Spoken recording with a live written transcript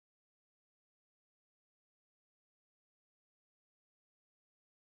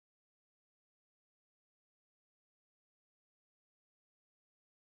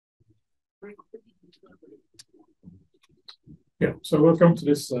Yeah, so welcome to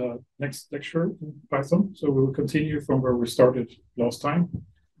this next lecture in Python. So we will continue from where we started last time.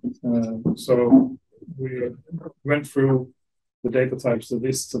 So we went through the data types, the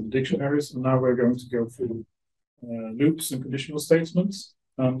lists of the dictionaries, and now we're going to go through loops and conditional statements.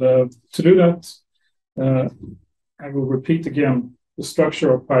 And to do that, I will repeat again the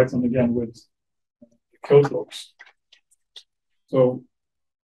structure of Python again with code blocks. So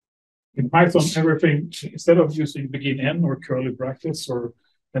in Python, everything, instead of using begin n or curly brackets or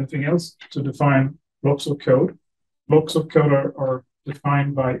anything else to define blocks of code are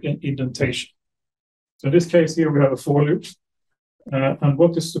defined by indentation. So in this case here, we have a for loop. And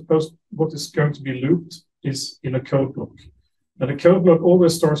what is going to be looped is in a code block. And the code block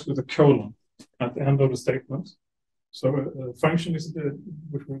always starts with a colon at the end of the statement. So a function is,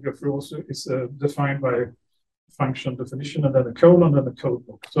 which we'll go through also, is defined by function definition and then a colon and a code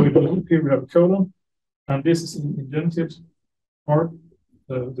block. So in the loop here we have a colon, and this is an indented part.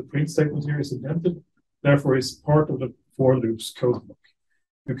 The print statement here is indented, therefore it's part of the for loops code block.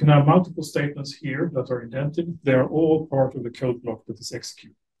 You can have multiple statements here that are indented. They are all part of the code block that is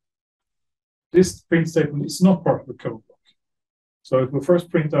executed. This print statement is not part of the code block. So it will first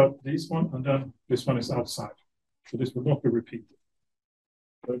print out this one, and then this one is outside. So this will not be repeated.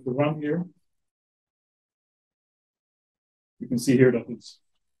 So if we run here, you can see here that it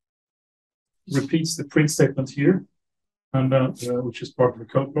repeats the print statement here, and which is part of the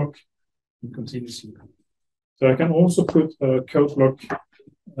code block, and continues here. So I can also put a code block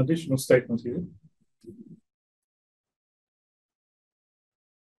additional statement here.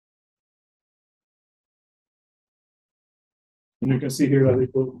 And you can see here that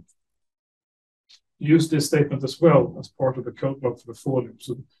it will use this statement as well as part of the code block for the for loop.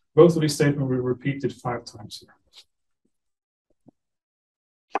 So both of these statements will be repeated 5 times here.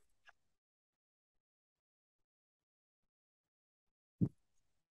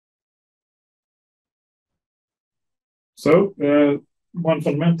 So one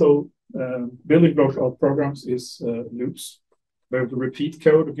fundamental building block of programs is loops. We have to repeat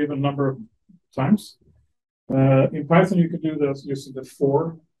code a given number of times. In Python, you can do this using the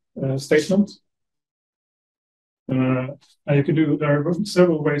for statement. And you can do, there are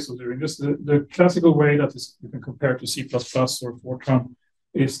several ways of doing this. The classical way that is you can compare to C++ or Fortran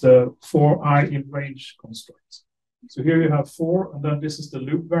is the for I in range construct. So here you have for, and then this is the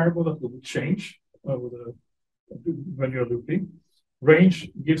loop variable that will change over when you're looping. Range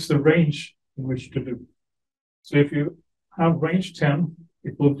gives the range in which to loop. So if you have range 10,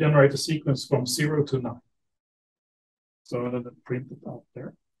 it will generate a sequence from 0 to 9. So then print it out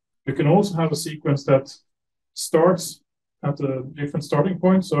there. You can also have a sequence that starts at a different starting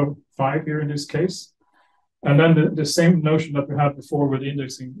point, so 5 here in this case. And then the same notion that we had before with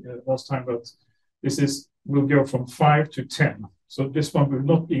indexing last time, but this will go from 5 to 10. So this one will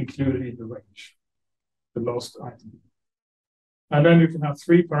not be included in the range, the last item. And then you can have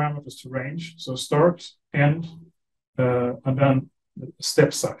 3 parameters to range. So start, end, and then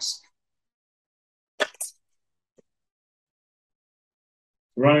step size.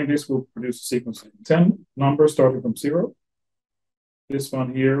 Running this will produce a sequence of 10 numbers starting from 0. This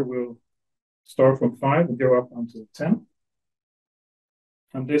one here will start from 5 and go up until 10.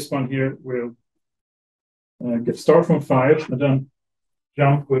 And this one here will start from 5 and then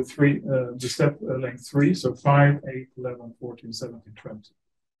jump with 3, the step length 3, so 5, 8, 11, 14, 17, 20.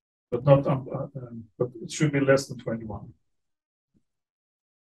 But not but it should be less than 21.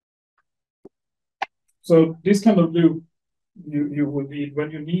 So this kind of loop you will need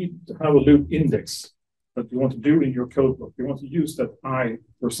when you need to have a loop index that you want to do in your code block. You want to use that I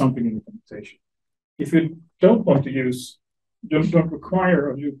for something in the computation. If you don't want to use, don't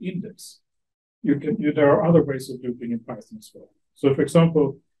require a loop index, there are other ways of looping in Python as well. So for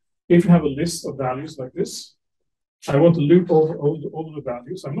example, if you have a list of values like this, I want to loop over all the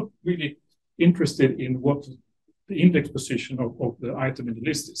values. I'm not really interested in what the index position of the item in the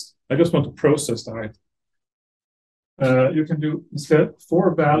list is. I just want to process the item. You can do instead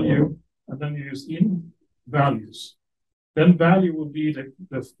for value, and then you use in values. Then value will be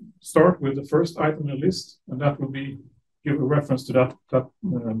the start with the first item in the list, and that will be give a reference to that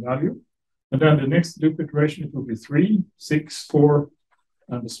value. And then the next loop iteration, it will be 3, 6, 4,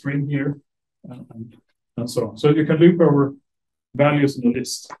 and the string here, and so on. So you can loop over values in the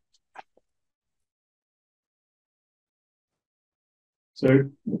list.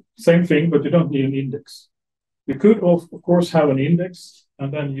 So same thing, but you don't need an index. You could, of course, have an index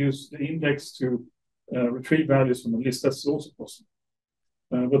and then use the index to retrieve values from the list. That's also possible.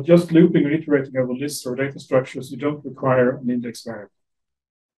 But just looping or iterating over lists or data structures, you don't require an index variable.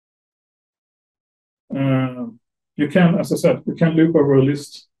 You can, as I said, you can loop over a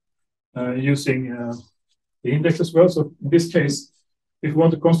list using the index as well. So in this case, if we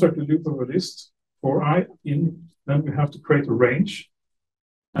want to construct a loop over a list for I in, then we have to create a range,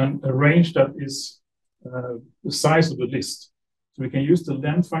 and a range that is the size of the list. So we can use the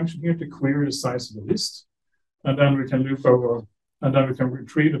len function here to query the size of the list, and then we can loop over, and then we can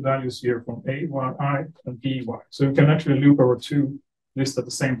retrieve the values here from A, Y, I, and B, Y. So we can actually loop over two lists at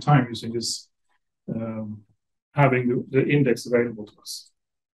the same time using this, having the index available to us.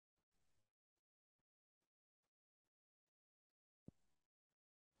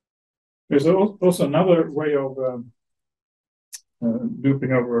 There's also another way of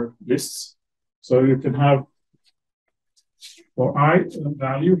looping over lists. So you can have for I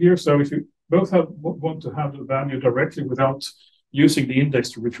value here. So if you both want to have the value directly without using the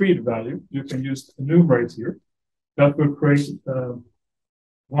index to retrieve the value, you can use enumerate here. That will create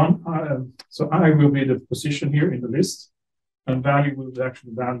one. So I will be the position here in the list, and value will be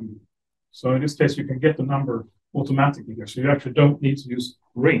actually value. So in this case, you can get the number automatically here. So you actually don't need to use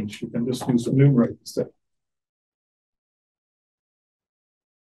range. You can just use enumerate instead.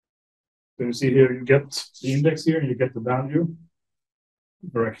 So you see here, you get the index here, and you get the value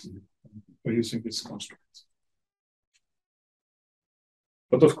directly by using this construct.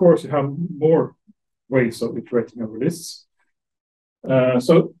 But of course, you have more ways of iterating over lists.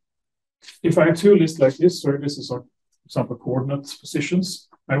 So if I have two lists like this, so this is, for example, coordinate positions,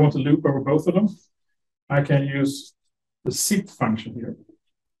 I want to loop over both of them. I can use the zip function here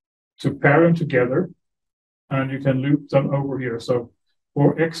to pair them together, and you can loop them over here. So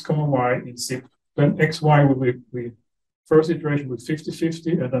for x, y in zip, then xy will be first iteration with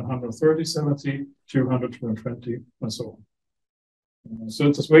 50-50, and then 130-70, 200-220, and so on. So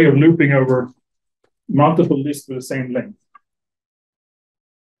it's a way of looping over multiple lists with the same length.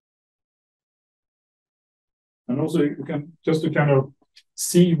 And also you can, just to kind of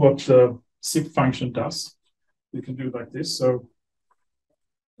see what the zip function does, you can do it like this. So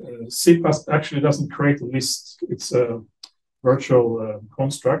zip actually doesn't create a list. It's a virtual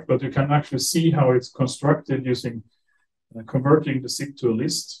construct, but you can actually see how it's constructed using converting the zip to a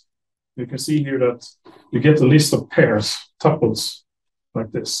list. You can see here that you get a list of pairs, tuples,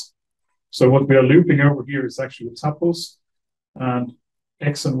 like this. So what we are looping over here is actually tuples, and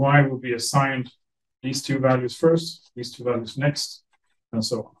x and y will be assigned these two values first, these two values next, and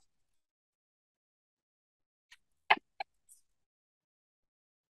so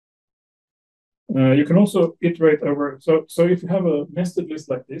on. You can also iterate over, so if you have a nested list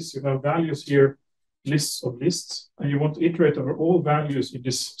like this, you have values here, lists of lists, and you want to iterate over all values in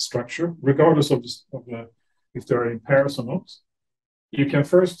this structure, regardless of if they're in pairs or not. You can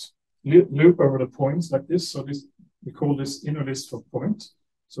first loop over the points like this. So this, we call this inner list for point.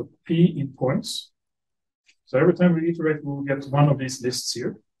 So P in points. So every time we iterate, we'll get one of these lists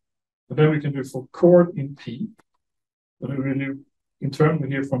here. And then we can do for chord in P. And we will loop internally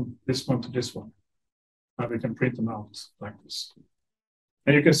here from this one to this one. And we can print them out like this.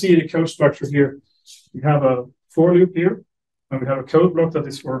 And you can see the code structure here. We have a for loop here, and we have a code block that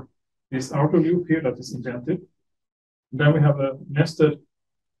is for this outer loop here that is indented. And then we have a nested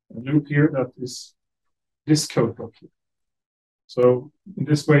loop here that is this code block here. So in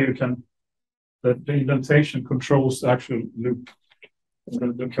this way, you can, the indentation controls the actual loop,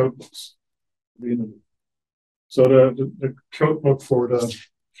 the code blocks. So the code block for the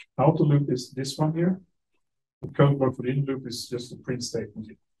outer loop is this one here. The code block for the inner loop is just a print statement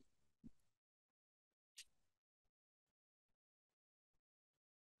here.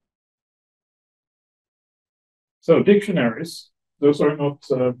 So dictionaries, those are not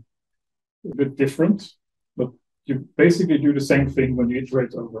a bit different, but you basically do the same thing when you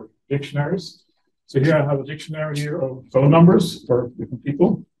iterate over dictionaries. So here I have a dictionary here of phone numbers for different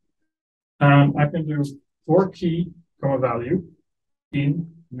people. And I can do for key, value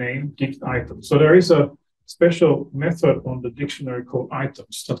in name dict item. So there is a special method on the dictionary called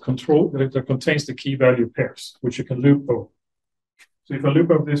items that contains the key value pairs, which you can loop over. So if I loop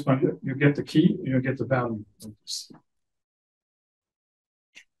over this one, you get the key and you get the value of this.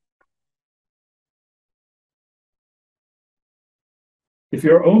 If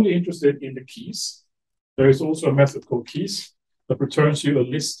you're only interested in the keys, there is also a method called keys that returns you a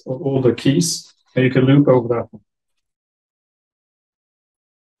list of all the keys, and you can loop over that one.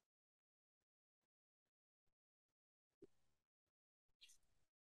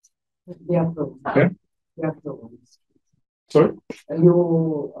 Okay. Sorry?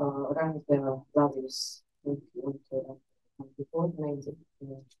 You run the values before with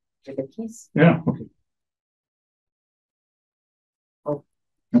the keys. Yeah, okay. Oh,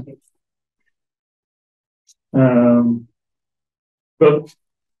 okay. But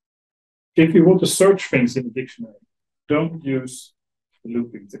if you want to search things in the dictionary, don't use the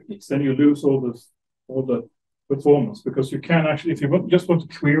looping techniques. Then you lose all the performance, because you can actually, if you just want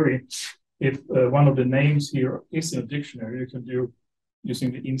to query if one of the names here is in a dictionary, you can do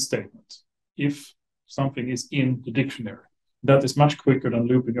using the in statement. If something is in the dictionary, that is much quicker than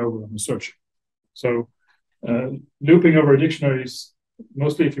looping over and searching. So looping over a dictionary is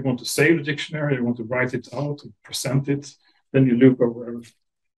mostly if you want to save the dictionary, you want to write it out and present it, then you loop over everything.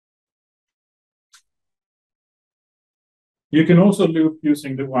 You can also loop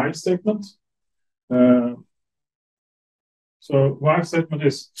using the while statement. So while statement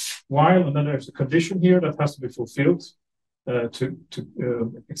is while, and then there's a condition here that has to be fulfilled to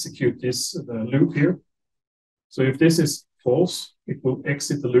execute this loop here. So if this is false, it will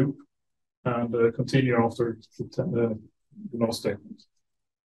exit the loop and continue after the last statement.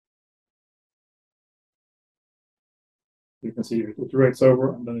 You can see it iterates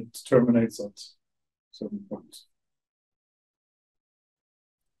over and then it terminates at certain points.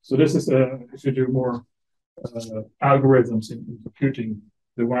 So this is if you do more algorithms in computing,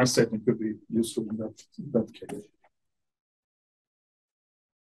 the while statement could be useful in that case.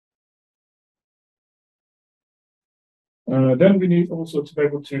 Then we need also to be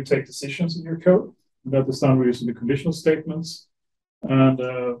able to take decisions in your code. That is done using the conditional statements. And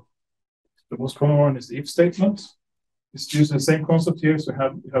the most common one is the if statement. It's using the same concept here. So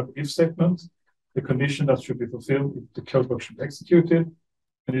you have if statement, the condition that should be fulfilled, if the code block should be executed.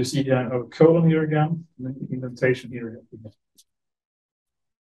 And you see I have a colon here again, and then the indentation here again.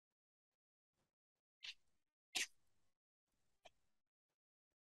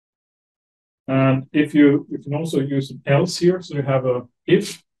 And if you can also use an else here, so you have a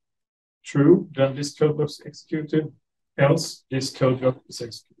if true, then this code block is executed, else this code block is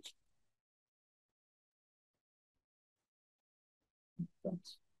executed.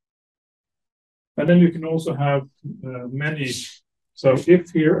 And then you can also have many. So if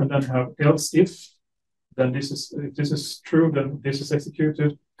here, and then have else if, then if this is true, then this is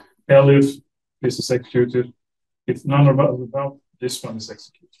executed. Else if this is executed. If none of about this one is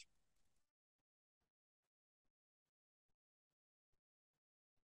executed.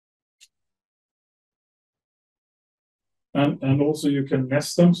 And also you can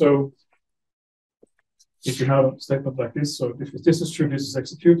nest them. So if you have a statement like this, so if this is true, this is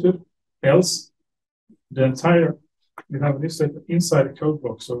executed. Else, the entire, you have this statement inside a code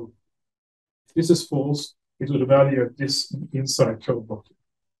block. So if this is false, it will evaluate this inside code block.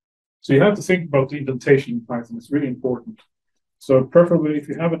 So you have to think about the indentation in Python. It's really important. So preferably if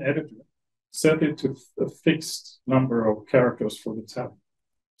you have an editor, set it to a fixed number of characters for the tab.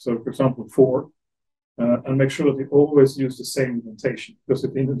 So for example, 4. And make sure that you always use the same indentation, because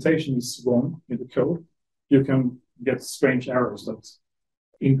if the indentation is wrong in the code, you can get strange errors, that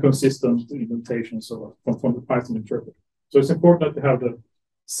inconsistent indentation, so from the Python interpreter. So it's important that you have the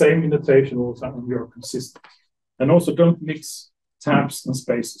same indentation all the time and you're consistent. And also don't mix tabs and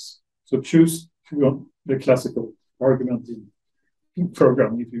spaces. So choose the classical argument in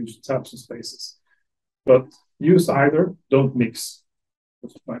programming if you use tabs and spaces. But use either, don't mix.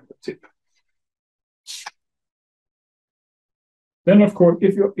 That's my tip. Then, of course,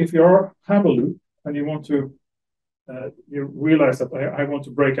 if you have a loop and you want to, you realize that I want to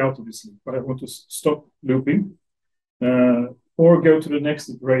break out of this loop, but I want to stop looping or go to the next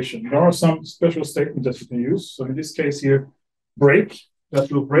iteration. There are some special statements that you can use. So in this case here, break,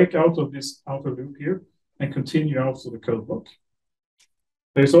 that will break out of this outer loop here and continue out of the code block.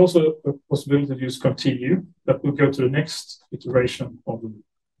 There's also a possibility to use continue that will go to the next iteration of the loop.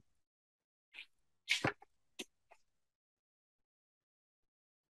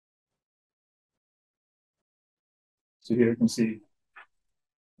 So here you can see,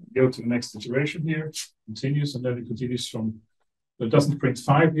 go to the next iteration here, continues, and then it continues from, it doesn't print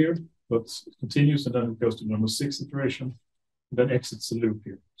 5 here, but it continues, and then it goes to number 6 iteration, and then exits the loop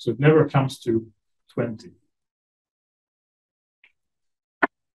here. So it never comes to 20.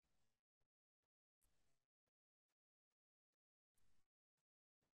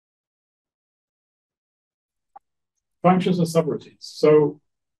 Functions and subroutines. So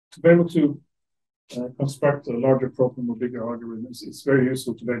to be able to construct a larger problem or bigger algorithms, it's very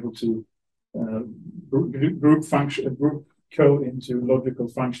useful to be able to group code into logical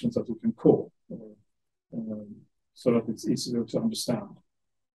functions that you can call, so that it's easier to understand.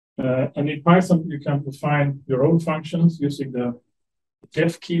 And in Python, you can define your own functions using the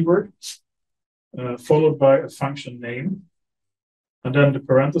def keyword, followed by a function name, and then the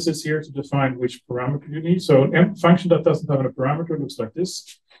parentheses here to define which parameter you need. So a function that doesn't have a parameter looks like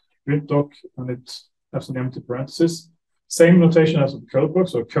this. Print doc, and it have some empty parentheses. Same notation as the code book,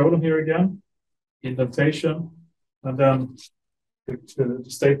 so colon here again, indentation, and then the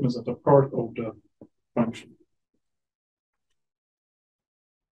statements that are part of the function.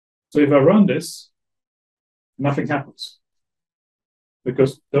 So if I run this, nothing happens.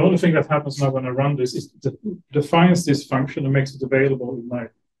 Because the only thing that happens now when I run this is it defines this function and makes it available in my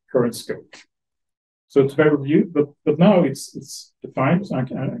current scope. So it's very new, but now it's defined, so I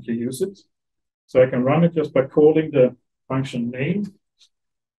can use it. So I can run it just by calling the function name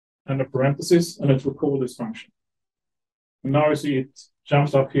and the parentheses, and it will call this function. And now you see it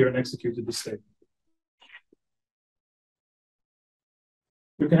jumps up here and executed the statement.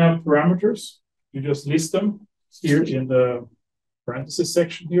 You can have parameters. You just list them here in the parentheses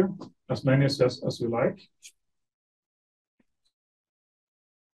section here, as many as you like.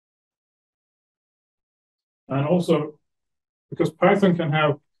 And also, because Python can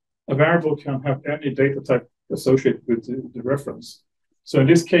have, a variable can have any data type associated with the reference. So in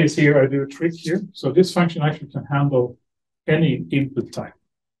this case here, I do a trick here. So this function actually can handle any input type,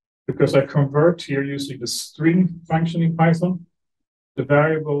 because I convert here using the string function in Python, the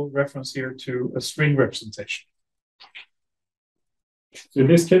variable reference here to a string representation. So in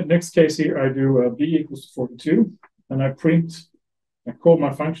this case, next case here, I do b equals to 42, and I call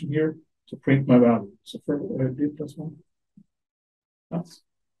my function here to print my value. So for b plus 1.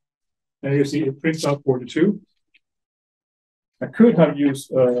 And you see it prints out 42. I could have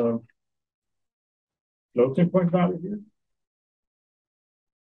used a floating point value here.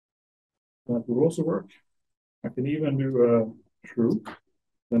 That would also work. I can even do true,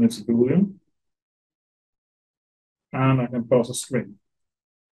 then it's a Boolean. And I can pass a string.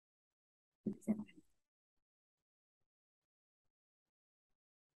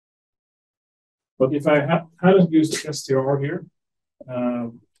 But if I hadn't used the str here,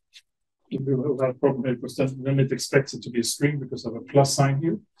 we will have a problem because then it expects it to be a string because of a plus sign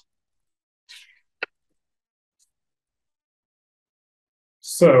here.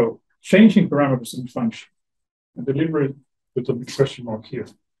 So changing parameters in the function and deliver it with a question mark here.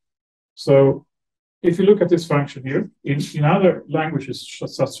 So if you look at this function here, in other languages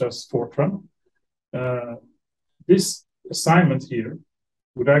such as Fortran, this assignment here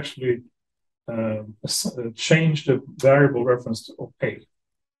would actually change the variable reference of A.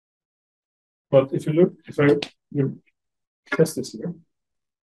 But if you test this here,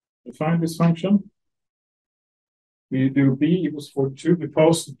 define this function, we do b equals 42, we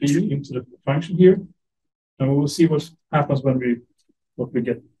pass b into the function here, and we will see what happens when what we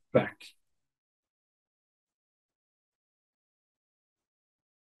get back.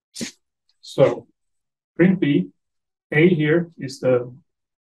 So print b, a here is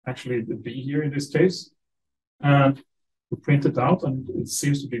actually the b here in this case, and we print it out and it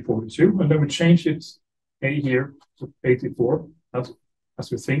seems to be 42, and then we change it a here to 84,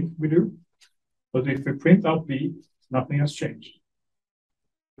 as we think we do. But if we print out b, nothing has changed.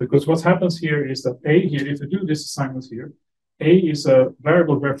 Because what happens here is that a here, if we do this assignment here, a is a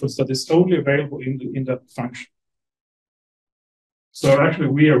variable reference that is only available in that function. So actually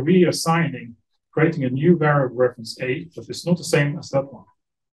we are reassigning, creating a new variable reference a, but it's not the same as that one.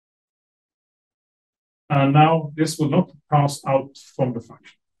 And now this will not pass out from the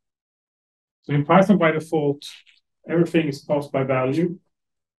function. So in Python, by default, everything is passed by value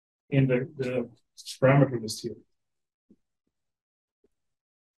in the parameter list here.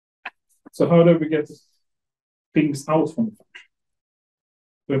 So how do we get things out from the function?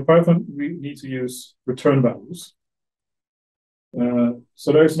 So in Python, we need to use return values.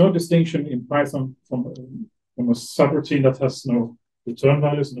 So there is no distinction in Python from a subroutine that has no return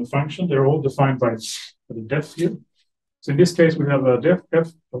values in the function. They're all defined by the def here. So in this case, we have a def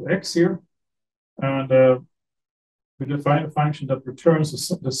f of x here, and we define a function that returns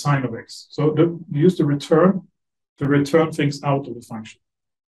the sign of x. So we use the return to return things out of the function.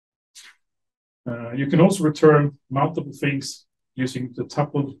 You can also return multiple things using the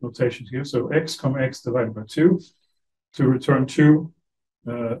tuple notation here. So x, x divided by 2 to return two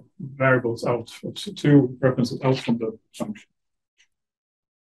variables out, two references out from the function.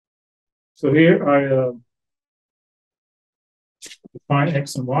 So here I define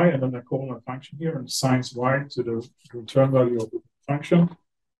x and y, and then I call my function here and assigns y to the return value of the function.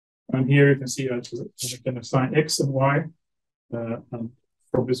 And here you can see that I can assign x and y, and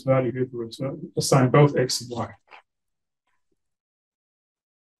from this value here to return, assign both x and y.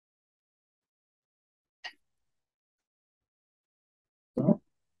 So,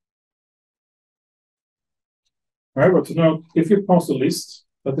 however, to note, if you pass a list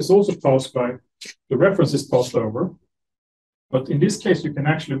that is also passed by the reference is passed over, But in this case, you can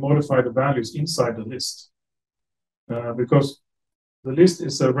actually modify the values inside the list because the list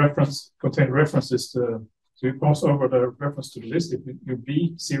is a reference, contain references to, so you pass over the reference to the list. If you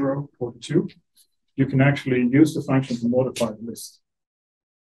B042, you can actually use the function to modify the list.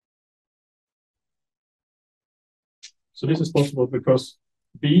 So this is possible because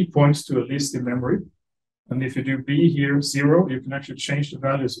B points to a list in memory. And if you do B here, 0, you can actually change the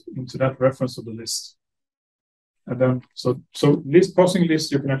values into that reference of the list. And then, so list passing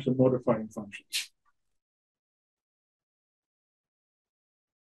list, you can actually modify in functions.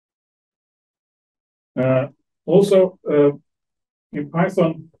 Also, in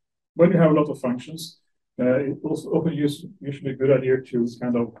Python, when you have a lot of functions, it's also often usually a good idea to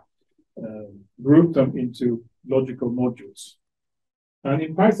kind of group them into logical modules. And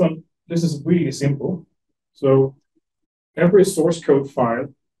in Python, this is really simple. So every source code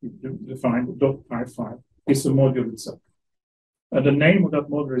file defined .py file is a module itself. And the name of that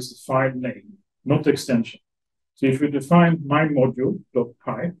module is the file name, not the extension. So if you define my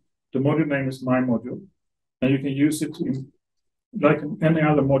module.py, the module name is my module, and you can use it in like any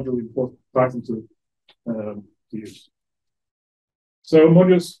other module in Python to use. So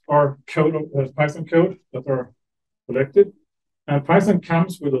modules are code of Python code that are collected, and Python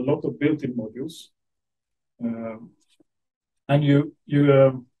comes with a lot of built-in modules, and you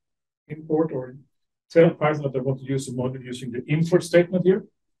import or tell Python that they want to use a module using the import statement here.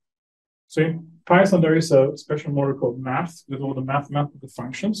 So in Python, there is a special module called math with all the mathematical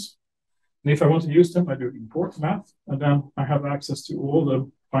functions. And if I want to use them, I do import math, and then I have access to all the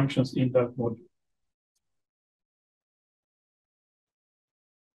functions in that module.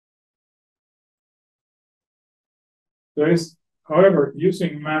 There is, however,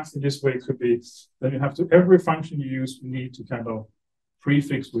 using math in this way could be, then you have to, every function you use, you need to kind of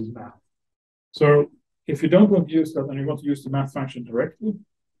prefix with math. So if you don't want to use that and you want to use the math function directly,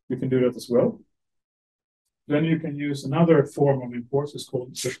 you can do that as well. Then you can use another form of imports, it's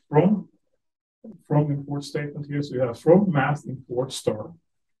called the from import statement here. So you have from math import star.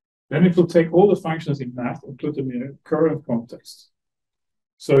 Then it will take all the functions in math and put them in a current context.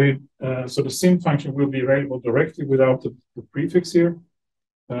 So so the sim function will be available directly without the prefix here.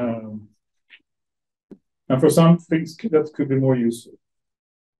 And for some things that could be more useful.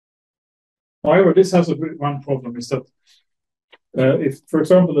 However, this has one problem is that if, for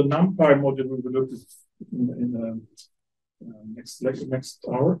example, the NumPy module we will look at in next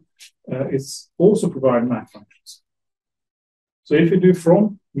hour, it's also provide math functions. So if you do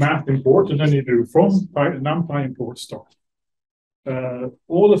from math import and then you do from NumPy import star,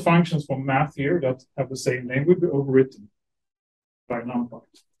 all the functions from math here that have the same name will be overwritten by NumPy.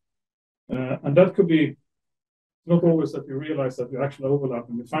 And that could be not always that you realize that you're actually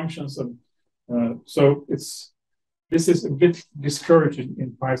overlapping the functions. And so this is a bit discouraging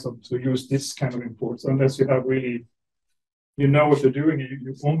in Python to use this kind of imports unless you have really, you know what you're doing.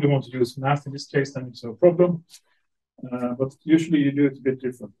 You only want to use math in this case, then it's no problem. But usually you do it a bit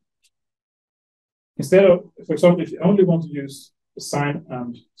different. Instead of, for example, if you only want to use sine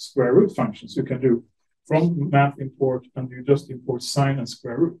and square root functions, you can do from math import and you just import sine and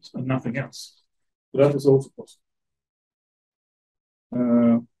square root and nothing else. So that is also possible.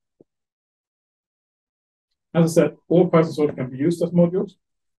 As I said, all Python source can be used as modules.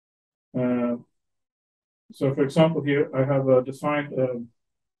 So for example, here I have defined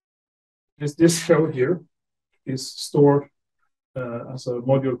this code here is stored as a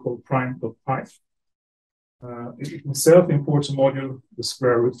module called prime.py. It itself imports a module, the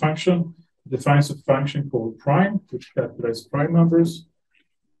square root function, defines a function called prime, which calculates prime numbers.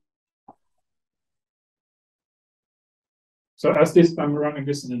 So as this, I'm running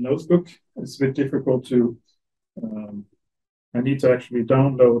this in a notebook, it's a bit difficult to, I need to actually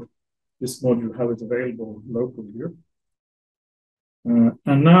download this module, have it available locally here.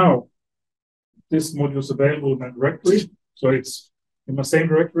 And now this module is available in a directory. So it's in my same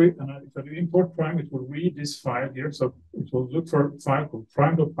directory. And if I do import prime, it will read this file here. So it will look for a file called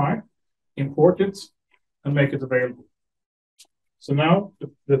prime.py, import it, and make it available. So now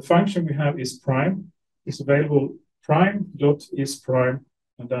the function we have is prime, is available prime.isPrime,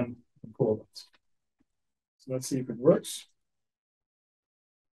 and then call it. So let's see if it works.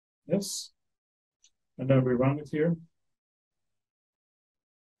 Yes. And then we run it here.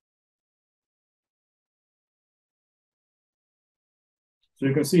 So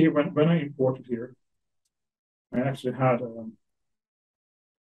you can see when I imported here, I actually had okay,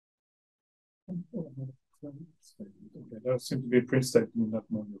 there seems to be a print statement in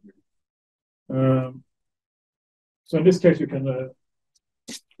that module here. So in this case, you can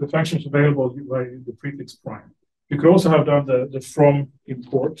the function is available by the prefix prime. You could also have done the from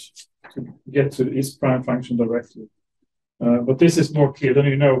import to get to the is prime function directly. But this is more clear. Then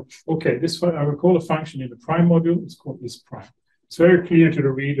you know, okay, this I will call a function in the prime module. It's called is prime. It's very clear to the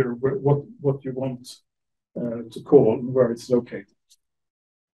reader what you want to call and where it's located.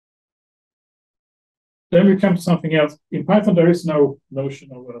 Then we come to something else. In Python, there is no notion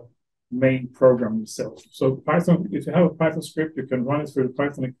of a main program itself. So Python, if you have a Python script, you can run it through the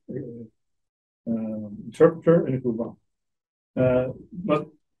Python interpreter and it will run. But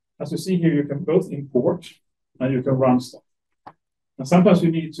as you see here, you can both import and you can run stuff. And sometimes you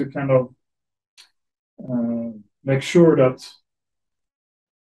need to kind of make sure that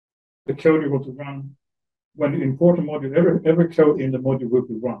the code you want to run, when you import a module, every code in the module will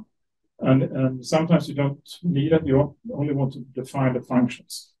be run. And sometimes you don't need it, you only want to define the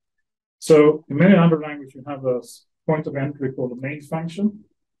functions. So in many other languages, you have a point of entry called a main function.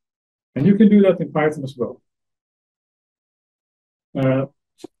 And you can do that in Python as well.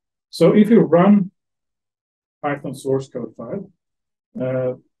 So if you run Python source code file,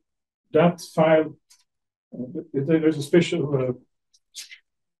 that file, there's a special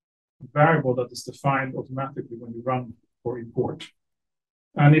variable that is defined automatically when you run or import.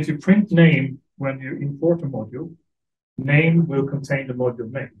 And if you print name when you import a module, name will contain the module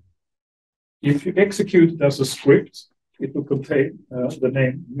name. If you execute it as a script, it will contain the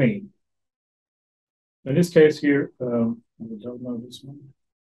name main. In this case here, I don't know this one.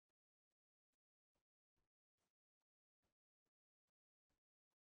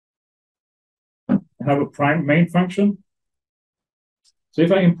 I have a prime main function. So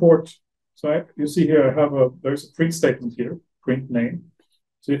if I import, you see here, there's a print statement here, print name.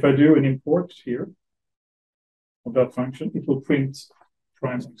 So if I do an import here of that function, it will print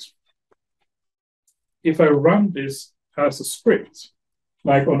prime x. If I run this as a script,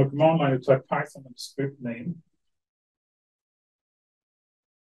 like on a command line, you type Python and script name,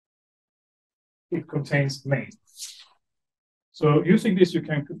 it contains main. So using this, you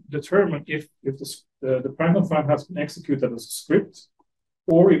can determine if the Python file has been executed as a script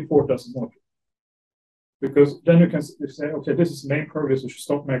or import as a module. Because then you can say, okay, this is main progress, so should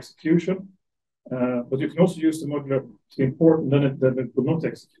stop my execution. But you can also use the module to import, and then it will not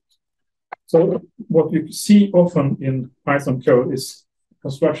execute. So what you see often in Python code is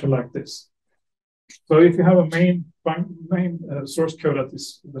construction like this. So if you have a main source code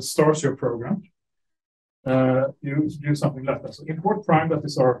that starts your program, you do something like that. So import prime, that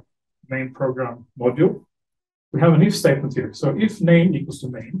is our main program module. We have an if statement here. So if name equals to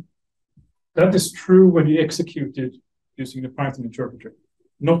main, that is true when you execute it using the Python interpreter,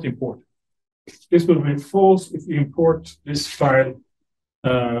 not import. This will be false if you import this file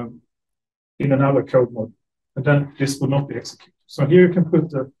in another code module, and then this will not be executed. So here you can put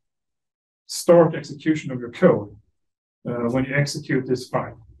the start execution of your code when you execute this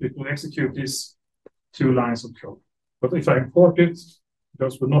file. It will execute these 2 lines of code. But if I import it,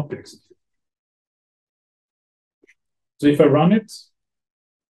 those will not be executed. So if I run it,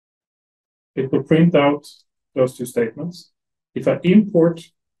 it will print out those 2 statements. If I import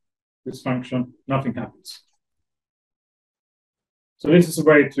this function, nothing happens. So this is a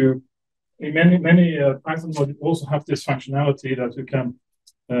way to, in many Python modules also have this functionality that you can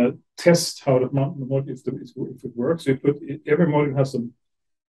test how the module, if it works. You every module has an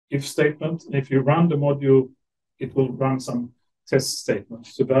if statement. And if you run the module, it will run some test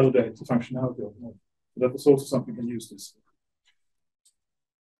statements to validate the functionality of the module. So that is also something you can use this.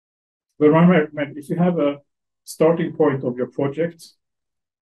 But one recommend, if you have a starting point of your project,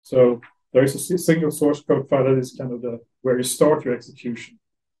 so there is a single source code file that is kind of where you start your execution.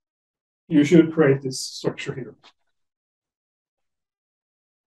 You should create this structure here.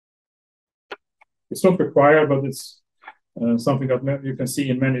 It's not required, but it's something that you can see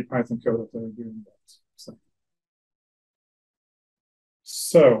in many Python code that are doing that.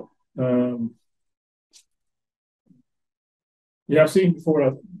 So you have seen before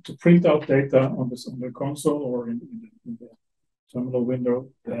that to print out data on the console or in the terminal window,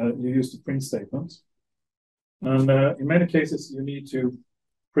 you use the print statement. And in many cases, you need to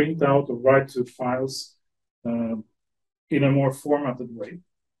print out or write to files in a more formatted way.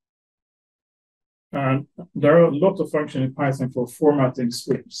 And there are a lot of functions in Python for formatting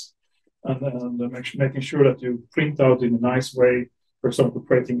strings and making sure that you print out in a nice way. For example,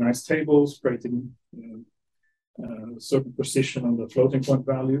 creating nice tables, creating certain precision on the floating point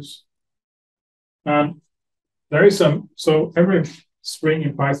values. And there is so every string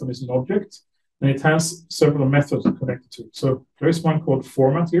in Python is an object, and it has several methods connected to it. So there is one called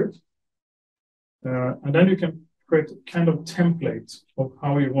format here. And then you can create a kind of template of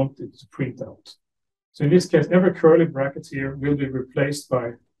how you want it to print out. So in this case, every curly bracket here will be replaced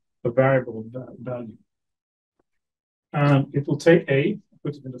by a variable value. And it will take A,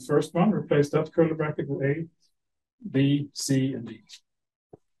 put it in the first one, replace that curly bracket with A, B, C, and D.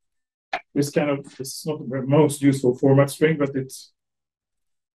 This is not the most useful format string, but it's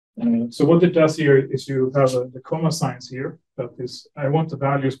so what it does here is you have the comma signs here. That is, I want the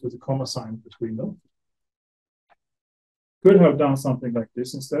values with the comma sign between them. Could have done something like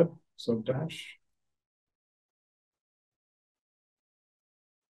this instead. So dash.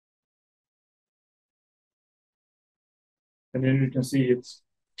 And then you can see it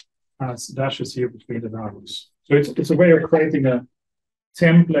has dashes here between the values. So it's a way of creating a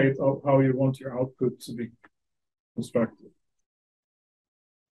template of how you want your output to be constructed.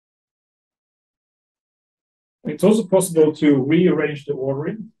 It's also possible to rearrange the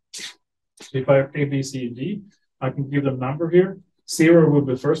ordering. If I have A, B, C, and D, I can give them number here. 0 will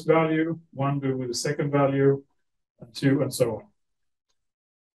be the first value, 1 will be the second value, and 2, and so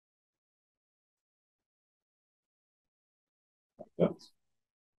on.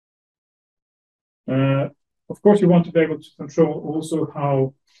 Of course, you want to be able to control also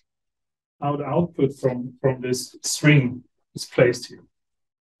how the output from this string is placed here.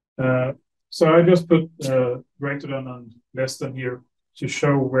 So I just put greater than and less than here to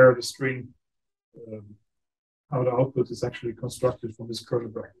show where the string, how the output is actually constructed from this curly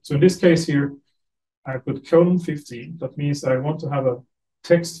bracket. So in this case here, I put colon 15. That means I want to have a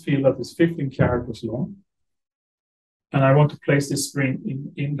text field that is 15 characters long. And I want to place this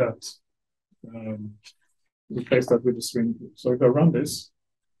string in that, replace that with the string. So if I run this,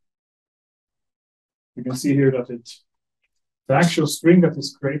 you can see here that the actual string that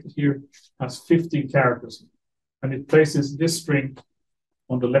is created here has 15 characters. And it places this string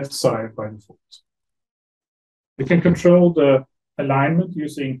on the left side by default. You can control the alignment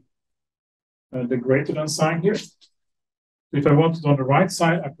using the greater than sign here. If I want it on the right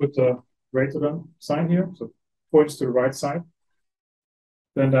side, I put the greater than sign here, so it points to the right side.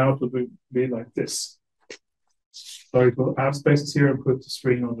 Then the output will be like this. So it will add spaces here and put the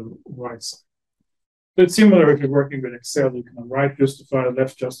string on the right side. So it's similar if you're working with Excel, you can right justify,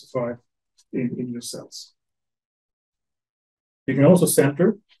 left justify in your cells. You can also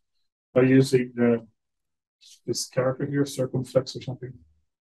center by using this character here, circumflex or something.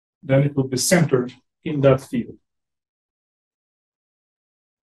 Then it will be centered in that field.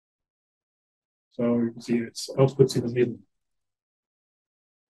 So you can see its outputs in the middle.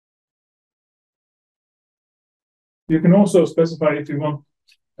 You can also specify if you want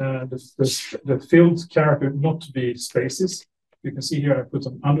the field character not to be spaces. You can see here I put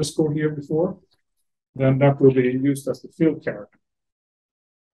an underscore here before. Then that will be used as the field character.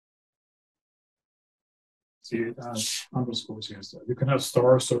 See it as underscores here instead. You can have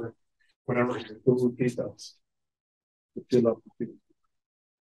stars or whatever. It will repeat that to fill up the field.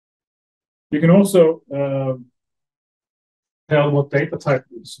 You can also tell what data type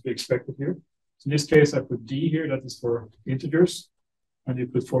is to be expected here. So in this case, I put D here, that is for integers. And you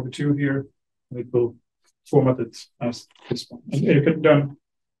put 42 here, and it will format it as this one. And you can then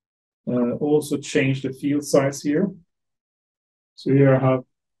also change the field size here. So here I have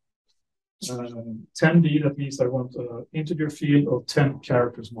 10D, that means I want an integer field of 10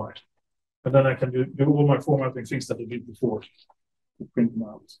 characters wide. And then I can do all my formatting things that I did before to print them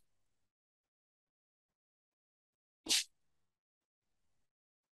out.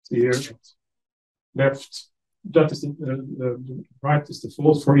 See here, left, that is the right is the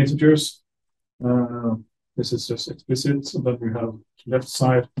false for integers. This is just explicit. And then we have left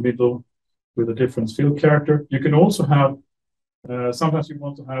side, middle with a different field character. You can also have, sometimes you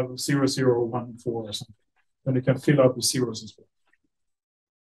want to have 0, 0, 1, 4 or something. Then you can fill out the zeros as well.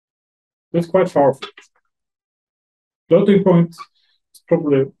 That's quite powerful. Floating point is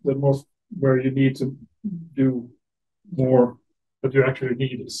probably the most where you need to do more, but you actually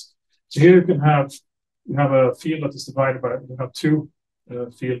need this. So here you have a field that is divided by, you have two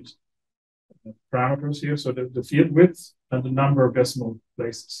field parameters here. So the field width and the number of decimal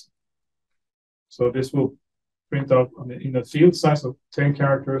places. So this will print out in the field size of 10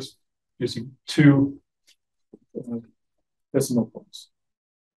 characters using 2 decimal points.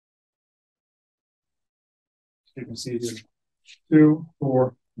 You can see here 2,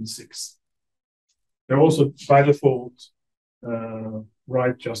 4, and 6. They're also by default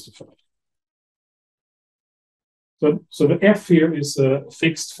right justified. So the F here is a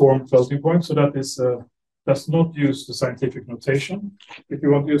fixed form floating point, so that is does not use the scientific notation. If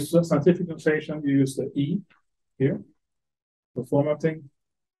you want to use scientific notation, you use the E here for formatting.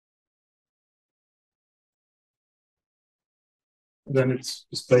 And then it's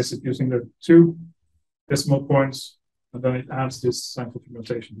displays it using the 2 decimal points, and then it adds this scientific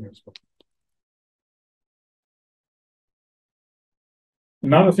notation here as well.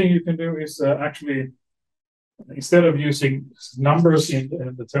 Another thing you can do is actually, instead of using numbers in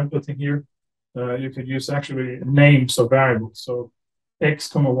the templating here, you can use actually names of variables. So x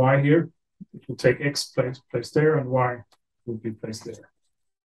comma y here, it will take x placed there, and y will be placed there.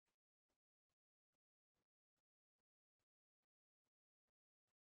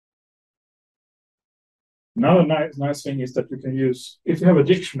 Another nice thing is that you can use, if you have a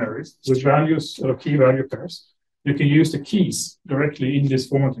dictionary with values or key value pairs, you can use the keys directly in this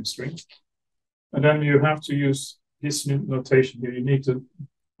formatting string. And then you have to use this new notation here. You need to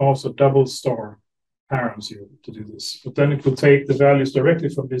also double star params here to do this. But then it will take the values directly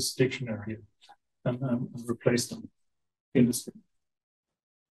from this dictionary here and replace them in the string.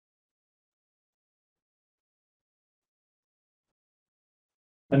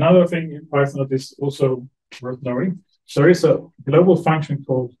 Another thing in Python that is also worth knowing, there is a global function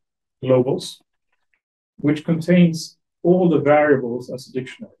called globals, which contains all the variables as a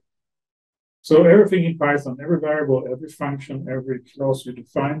dictionary. So everything in Python, every variable, every function, every clause you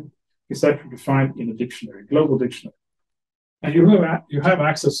define is actually defined in a dictionary, global dictionary. And you have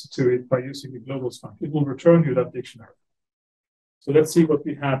access to it by using the globals function. It will return you that dictionary. So let's see what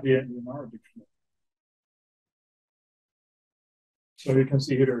we have here in our dictionary. So you can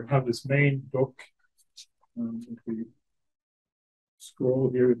see here, we have this main doc. If we scroll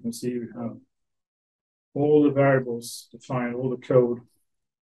here, you can see we have all the variables defined, all the code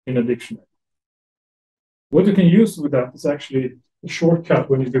in a dictionary. What you can use with that is actually a shortcut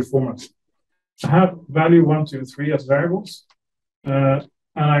when you do formatting. I have value 1, 2, 3 as variables, and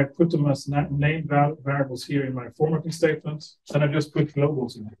I put them as name variables here in my formatting statement, and I just put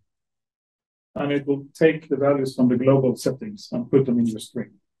globals in here. And it will take the values from the global settings and put them in your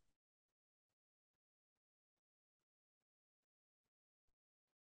string.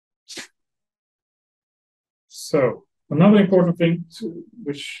 So another important thing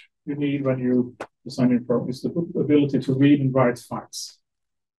which you need when you design your program is the ability to read and write files.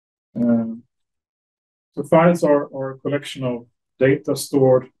 So files are a collection of data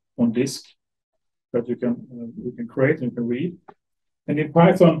stored on disk that you can create and you can read. And in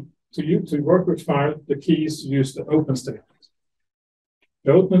Python, to work with file, the key is to use the open statement.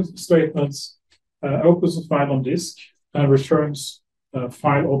 The open statement opens a file on disk and returns a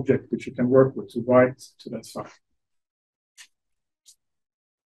file object which you can work with to write to that file.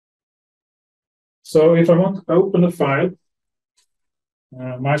 So if I want to open a file,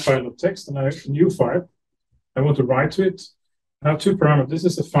 my file of text, and I have a new file, I want to write to it. I have two parameters. This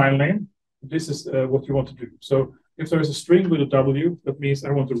is the file name. This is what you want to do. So if there is a string with a W, that means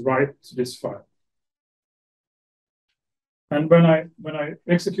I want to write to this file. And when I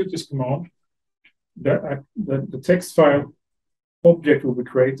execute this command, the text file object will be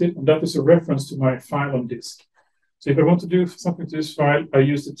created, and that is a reference to my file on disk. So if I want to do something to this file, I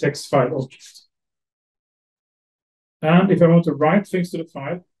use the text file object. And if I want to write things to the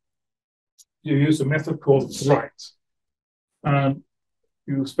file, you use a method called write. And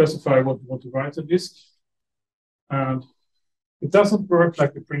you specify what you want to write to disk. And it doesn't work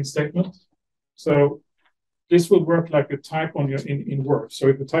like the print statement. So this will work like you type on your in Word. So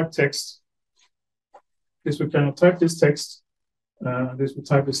if you type text, this will kind of type this text, this will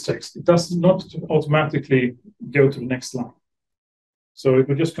type this text. It does not automatically go to the next line. So it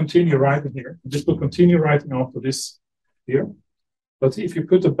will just continue writing here. This will continue writing after this here. But if you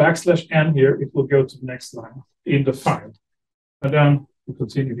put a \n here, it will go to the next line in the file. And then you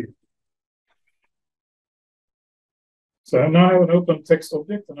continue here. So now I have an open text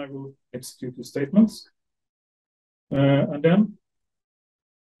object, and I will execute the statements. And then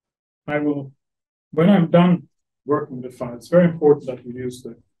I will, when I'm done working with the file, it's very important that we use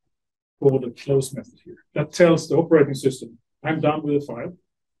the close method here. That tells the operating system, I'm done with the file.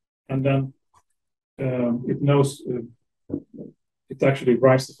 And then it knows, it actually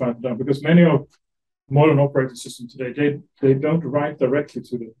writes the file down, because many of modern operating systems today, they don't write directly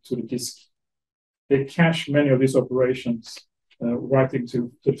to the disk. They cache many of these operations writing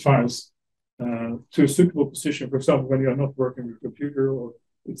to the files to a suitable position. For example, when you're not working with a computer or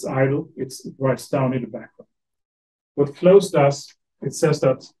it's idle, it writes down in the background. What close does, it says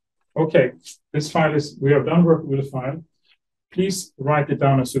that, okay, this file is, we are done working with the file. Please write it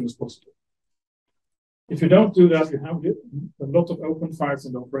down as soon as possible. If you don't do that, you have a lot of open files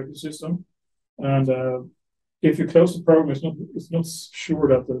in the operating system. And if you close the program, it's not sure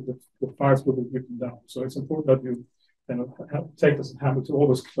that the files will be written down. So it's important that you take this habit to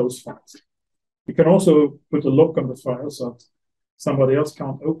always close files. You can also put a lock on the file so that somebody else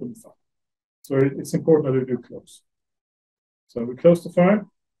can't open the file. So it's important that we do close. So we close the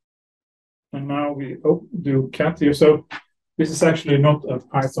file. And now we do cat here. So this is actually not a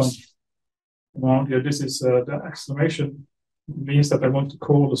Python command here. This is the exclamation means that I want to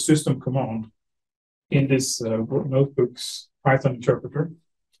call the system command in this notebook's Python interpreter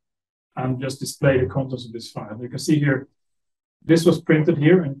and just display the contents of this file. You can see here, this was printed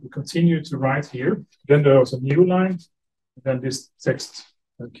here and we continue to write here. Then there was a new line, and then this text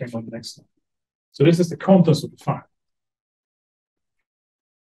that came on the next line. So this is the contents of the file.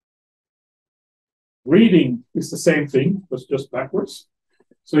 Reading is the same thing, but just backwards.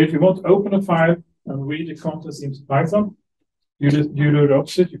 So if you want to open a file and read the contents into Python, you do the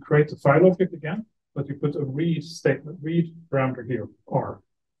opposite. You create a file object again, but you put a read statement, read parameter here, R.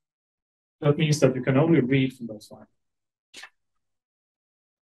 That means that you can only read from those files.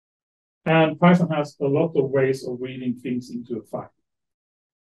 And Python has a lot of ways of reading things into a file.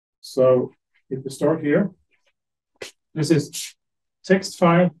 So if we start here, this is text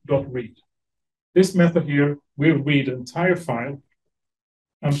file.read. This method here will read the entire file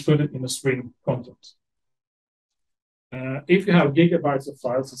and put it in a string content. If you have gigabytes of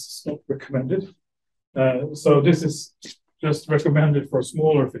files, it's not recommended. So this is just recommended for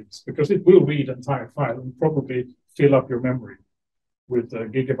smaller things because it will read the entire file and probably fill up your memory with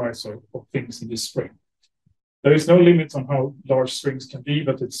gigabytes of things in this string. There is no limit on how large strings can be,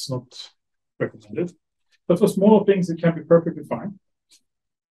 but it's not recommended. But for smaller things, it can be perfectly fine.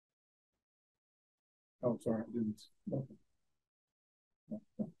 Oh, sorry, I didn't. Okay. No,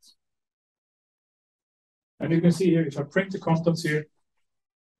 and you can see here, if I print the contents here,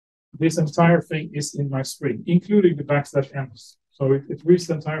 this entire thing is in my string, including the \n. So it reads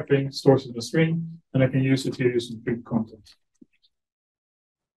the entire thing, stores it in the string, and I can use it here using print content.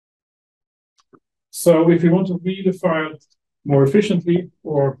 So if you want to read a file more efficiently,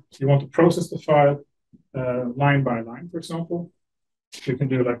 or you want to process the file line by line, for example, you can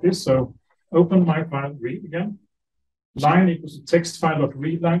do it like this. So open my file, read again. Line equals the text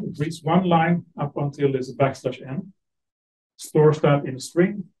file.read line. It reads one line up until there's a \n. Stores that in a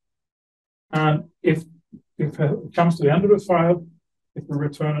string. And if it comes to the end of the file, it will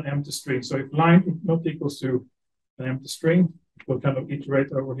return an empty string. So if line is not equals to an empty string, it will kind of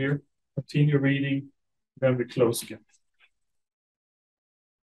iterate over here, continue reading, then we close again.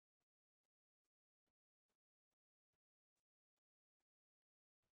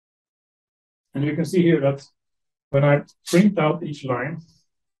 And you can see here that when I print out each line,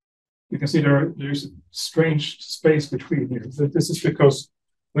 you can see there's a strange space between here. So this is because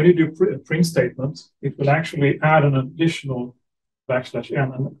when you do a print statement, it will actually add an additional \n.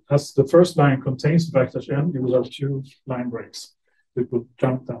 And as the first line contains \n, you will have two line breaks. It will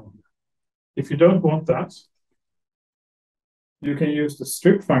jump down. If you don't want that, you can use the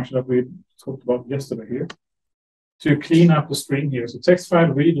strip function that we talked about yesterday here to clean up the string here. So text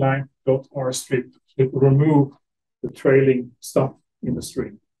file read line dot r strip. It will remove the trailing stuff in the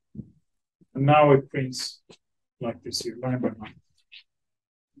string. And now it prints like this here, line by line.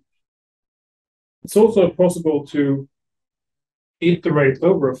 It's also possible to iterate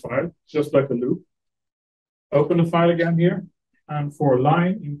over a file, just like a loop. Open the file again here, and for a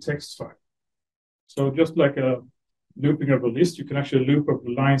line in text file. So just like a looping of a list, you can actually loop over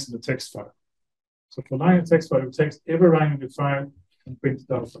the lines in the text file. So for line in text file, it takes every line in the file and print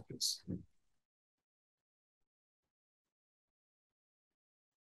it out like this.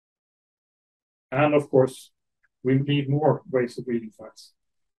 And of course, we need more ways of reading files.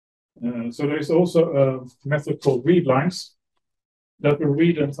 So there is also a method called read lines that will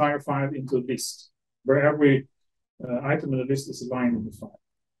read the entire file into a list, where every item in the list is a line in the file.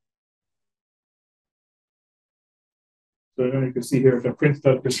 So then you can see here, if I print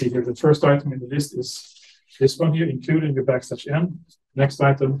that, you can see here the first item in the list is this one here, including the \n. Next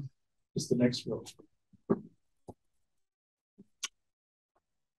item is the next row.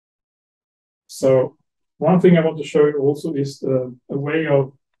 So one thing I want to show you also is a way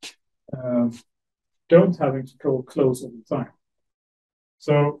of don't having to call close all the time.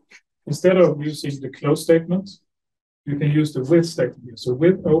 So instead of using the close statement, you can use the with statement here. So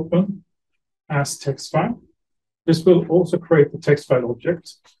with open as text file. This will also create the text file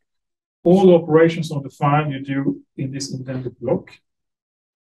object. All the operations on the file you do in this indented block.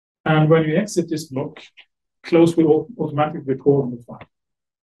 And when you exit this block, close will automatically call on the file.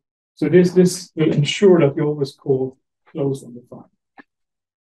 So this will ensure that you always call close on the file.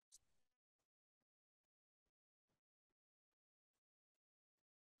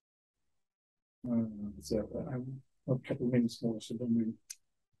 I'm a couple of minutes more, so then we.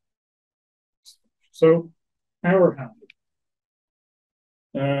 So error handling.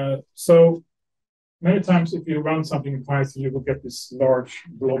 So many times if you run something in Python, you will get this large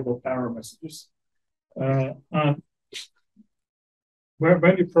blob of error messages. And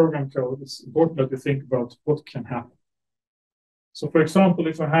when you program code, it's important that you think about what can happen. So for example,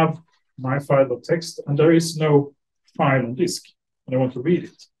 if I have my file of text and there is no file on disk and I want to read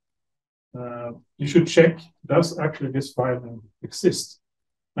it, you should check, does actually this file name exist?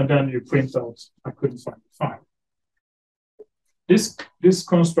 And then you print out, I couldn't find the file. This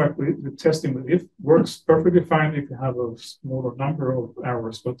construct with testing with if works perfectly fine if you have a smaller number of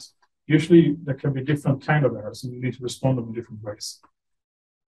errors, but usually there can be different kind of errors and you need to respond them in different ways.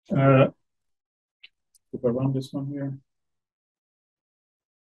 If I run this one here,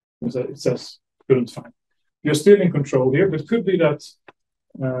 it says couldn't find. You're still in control here, but it could be that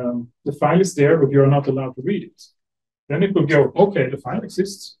the file is there, but you're not allowed to read it. Then it will go, okay, the file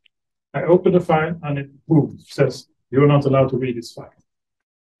exists. I open the file and it boom, says you're not allowed to read this file.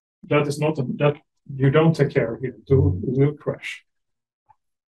 That is not that you don't take care of here. It will crash.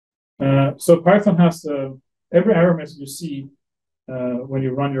 So Python has every error message you see when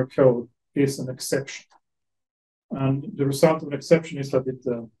you run your code is an exception. And the result of an exception is that it,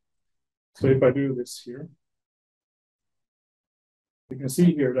 so if I do this here, you can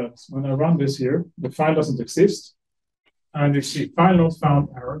see here that when I run this here, the file doesn't exist. And you see file not found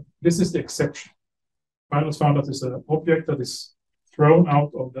error. This is the exception. File not found, that is an object that is thrown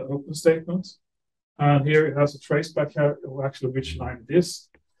out of the open statement. And here it has a traceback here, or actually which line it is.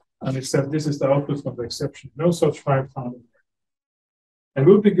 And it says this is the output from the exception. No such file found in there. It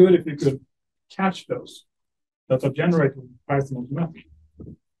would be good if you could catch those that are generated in Python automatically.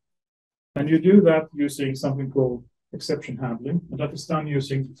 And you do that using something called exception handling, and that is done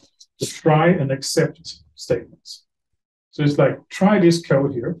using the try and except statements. So it's like, try this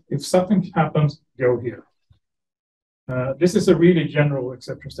code here. If something happens, go here. This is a really general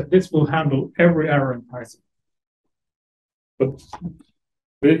exception statement. This will handle every error in Python. But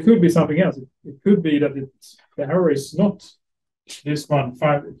it could be something else. It could be that the error is not this one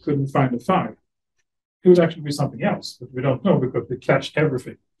file, it couldn't find the file. It could actually be something else, but we don't know because we catch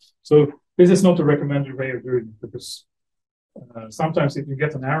everything. So this is not a recommended way of doing it, because sometimes if you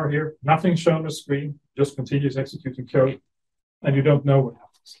get an error here, nothing shown on the screen, just continues executing code, and you don't know what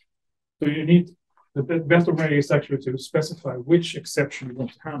happens. So you need, the better way is actually to specify which exception you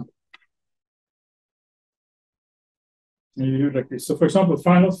want to handle. And you do like this. So for example,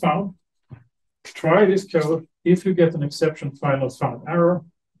 file not found, try this code. If you get an exception, file not found error,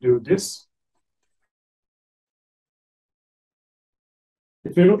 do this.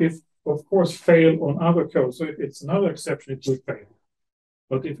 If of course fail on other code, so if it's another exception, it will fail.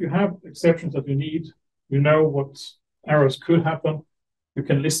 But if you have exceptions that you need, you know what errors could happen, you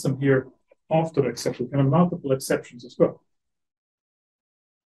can list them here after the exception. You can have multiple exceptions as well.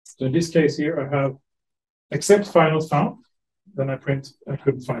 So in this case here, I have except file not found, then I print I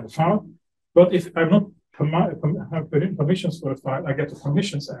couldn't find the file. But if I'm not have put in permissions for the file, I get a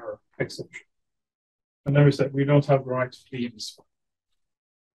permissions error exception. And then we said we don't have the right to clean this file.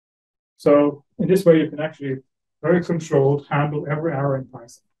 So in this way, you can actually very controlled handle every error in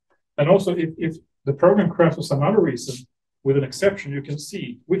Python. And also, if the program crashed for some other reason with an exception, you can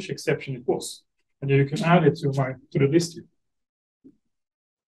see which exception it was, and you can add it to the list here.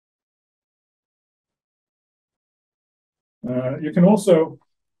 You can also,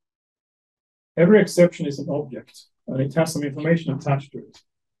 every exception is an object, and it has some information attached to it.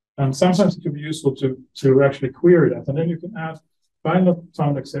 And sometimes it could be useful to actually query that, and then you can add file not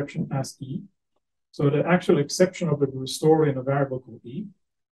found exception as E. So the actual exception of it will store in a variable called E.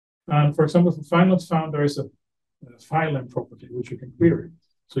 And for example, for file not found, there is a file name property which you can query.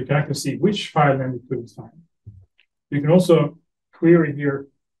 So you can actually see which file name you couldn't find. You can also query here,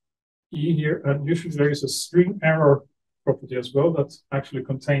 E here, and usually there is a string error property as well that actually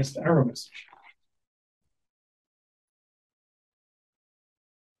contains the error message.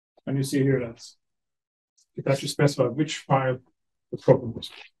 And you see here that it actually specifies which file the problem was.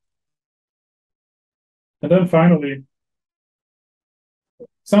 And then finally,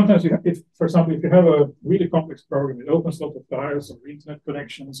 sometimes you have, for example, if you have a really complex program, it opens a lot of files or internet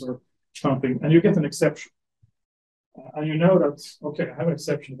connections or something, and you get an exception. And you know that, okay, I have an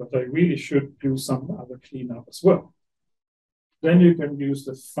exception, but I really should do some other cleanup as well. Then you can use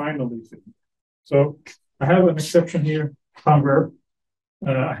the finally thing. So I have an exception here somewhere.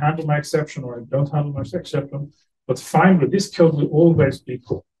 I handle my exception or I don't handle my exception. But finally, this code will always be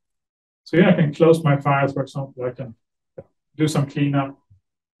cool. So here I can close my files, for example. I can do some cleanup,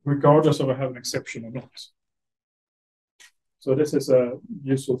 regardless of I have an exception or not. So this is a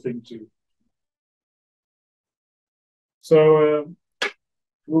useful thing too. So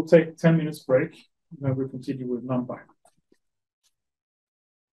we'll take 10 minutes break. then we continue with NumPy.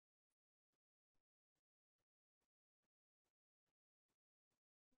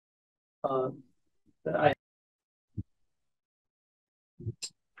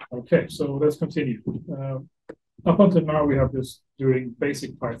 Okay, so let's continue. Up until now, we have this doing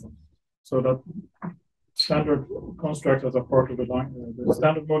basic Python. So that standard construct as a part of the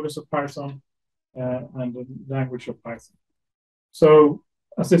standard modules of Python and the language of Python. So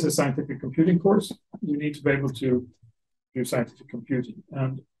as this is a scientific computing course, you need to be able to do scientific computing.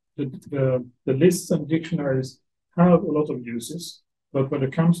 And the lists and dictionaries have a lot of uses, but when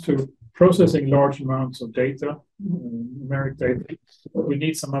it comes to processing large amounts of data, numeric data, we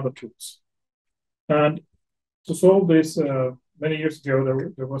need some other tools. And to solve this, many years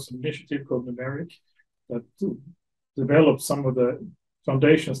ago, there was an initiative called Numeric that developed some of the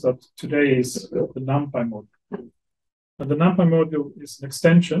foundations that today is the NumPy module. And the NumPy module is an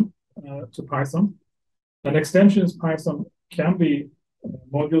extension to Python. And extensions Python can be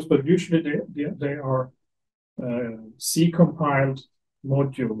modules, but usually they are C-compiled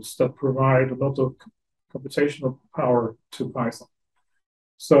modules that provide a lot of computational power to Python.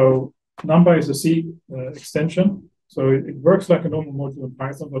 So NumPy is a C extension, so it works like a normal module in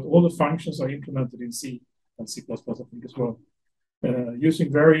Python, but all the functions are implemented in C and C++, I think, as well,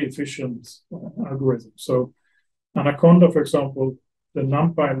 using very efficient algorithms. So Anaconda, for example, the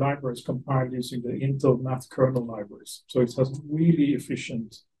NumPy library is compiled using the Intel math kernel libraries. So it has really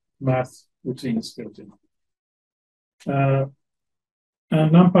efficient math routines built in. And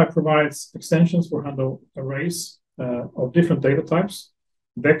NumPy provides extensions for handle arrays of different data types,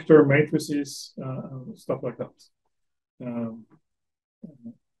 vector matrices, stuff like that, in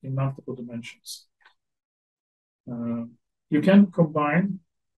multiple dimensions. You can combine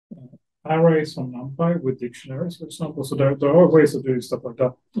arrays from NumPy with dictionaries, for example. So there are ways of doing stuff like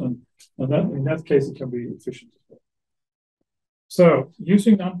that. And then in that case, it can be efficient as well. So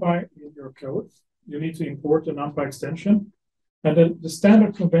using NumPy in your code, you need to import a NumPy extension. And then the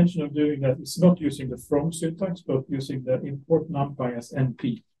standard convention of doing that is not using the from syntax, but using the import NumPy as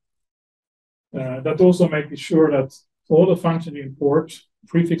NP. That also makes sure that all the functions you import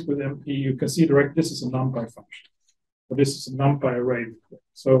prefixed with NP, you can see direct, this is a NumPy function. Or this is a NumPy array.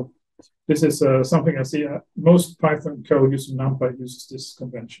 So this is something I see most Python code using NumPy uses this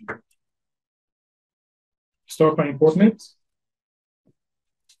convention. Start by importing it.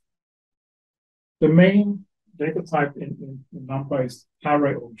 The main data type in NumPy is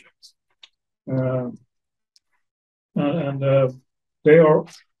array objects. They are,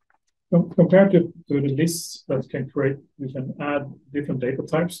 compared to the lists that can create, we can add different data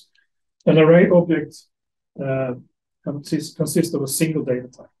types. An array object consists of a single data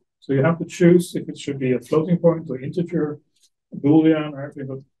type. So you have to choose if it should be a floating point or integer, Boolean, or everything,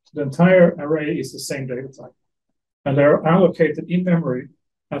 but the entire array is the same data type. And they're allocated in memory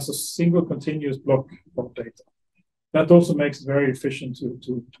as a single continuous block of data. That also makes it very efficient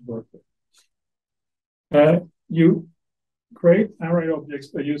to work with. You create array objects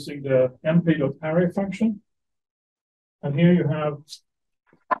by using the np.array function. And here you have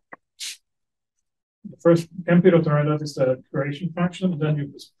the first np.array, that is the creation function. And then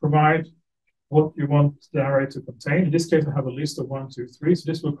you provide what you want the array to contain. In this case, I have a list of 1, 2, 3.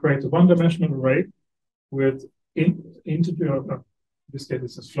 So this will create a one-dimensional array with integer, in this case,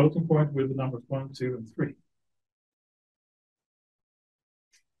 it's a floating point with the numbers 1, 2, and 3.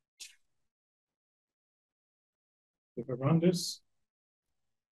 If I run this,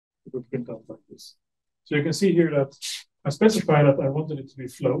 it will print out like this. So you can see here that I specified that I wanted it to be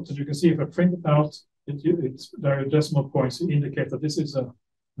float. And you can see if I print it out, there are decimal points to indicate that this is a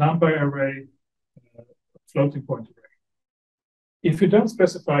NumPy array, floating point array. If you don't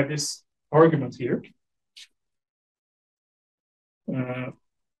specify this argument here,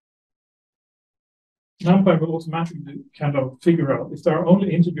 NumPy will automatically kind of figure out if there are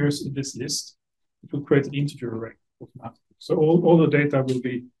only integers in this list, it will create an integer array automatically. So all the data will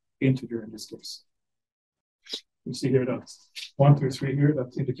be integer in this case. You see here that 1, 2, 3 here,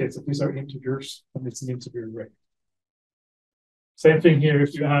 that indicates that these are integers and it's an integer array. Same thing here,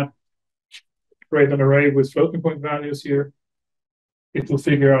 if you create an array with floating point values here, it will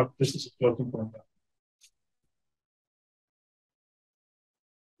figure out this is a floating point value.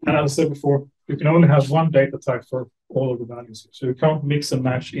 And as I said before, you can only have one data type for all of the values here. So you can't mix and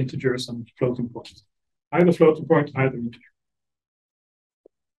match integers and floating points. Either floating point, either integer.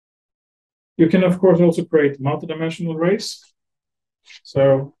 You can, of course, also create multi-dimensional arrays.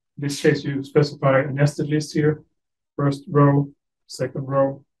 So in this case, you specify a nested list here. First row, second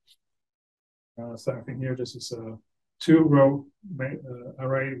row. So I think here this is a 2-row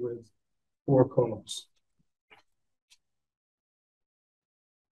array with 4 columns.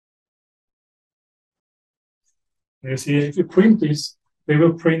 You see, if you print these, they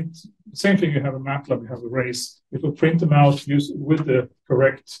will print the same thing. You have a MATLAB, you have arrays. It will print them out with the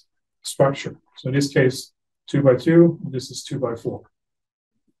correct structure. So in this case, 2 by 2, this is 2 by 4.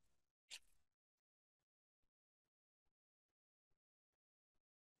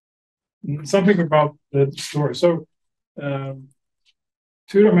 Something about the story. So,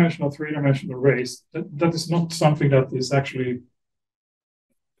 two-dimensional, three-dimensional arrays, that is not something that is actually a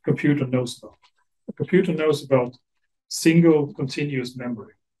computer knows about. A computer knows about single continuous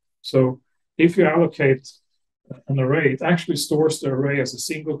memory. So if you allocate an array, it actually stores the array as a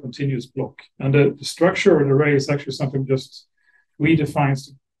single continuous block. And the structure of the array is actually something just redefines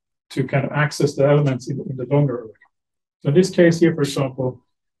to kind of access the elements in the longer array. So in this case here, for example,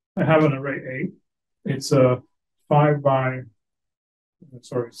 I have an array A. It's a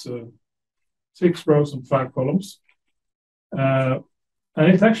 6 rows and 5 columns. And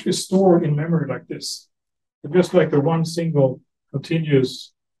it's actually stored in memory like this. Just like the one single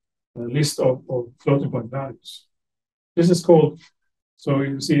continuous list of floating point values. This is called, so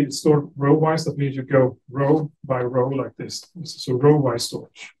you see it's stored row-wise. That means you go row by row like this. So row-wise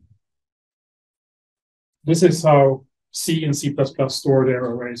storage. This is how C and C++ store their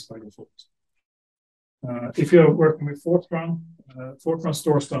arrays by default. If you're working with Fortran, Fortran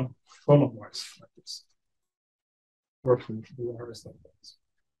stores them column-wise like this. Working with arrays like that.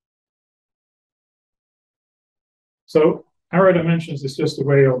 So array dimensions is just a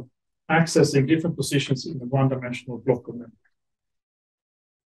way of accessing different positions in the one-dimensional block of memory.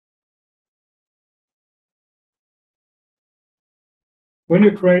 When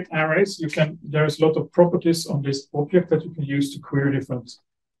you create arrays, there's a lot of properties on this object that you can use to query different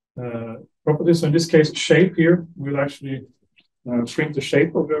properties. So in this case, shape here will actually print the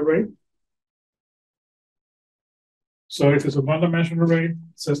shape of the array. So if it's a one-dimensional array, it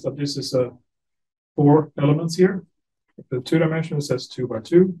says that this is 4 elements here. If the two-dimensional, it says 2 by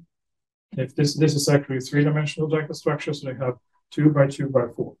 2. If this is actually a three-dimensional data structure, so they have 2 by 2 by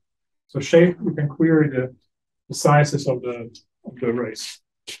 4. So shape, you can query the sizes of the arrays.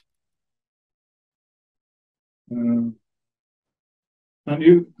 And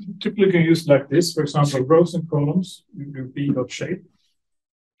you typically can use like this. For example, rows and columns, you do b.shape.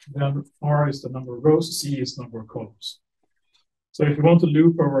 Then R is the number of rows, C is the number of columns. So if you want to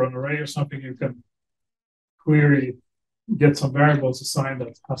loop over an array or something, you can query, get some variables assigned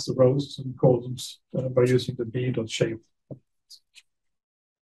that has the rows and columns by using the b.shape.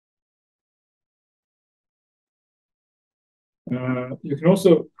 You can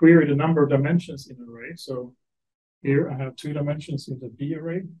also query the number of dimensions in an array. So here I have 2 dimensions in the B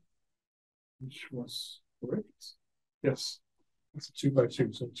array, which was correct. Yes, it's a 2 by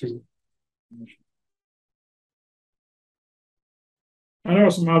 2, so 2 dimensions. And there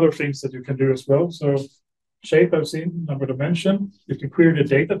are some other things that you can do as well. So shape, I've seen, number dimension. You can query the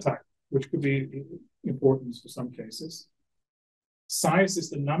data type, which could be important for some cases. Size is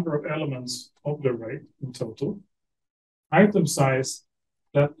the number of elements of the array in total. Item size,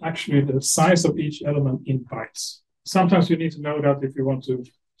 that actually the size of each element in bytes. Sometimes you need to know that if you want to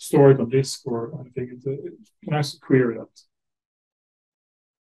store it on disk or anything, it's nice to query that.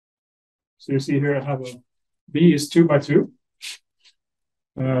 So you see here I have a B is 2 by 2.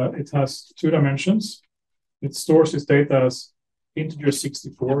 It has 2 dimensions. It stores its data as integer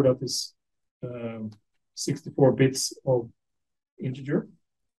 64, that is 64 bits of integer.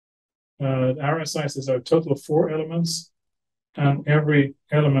 The array size is a total of 4 elements, and every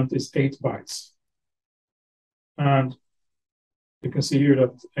element is 8 bytes. And you can see here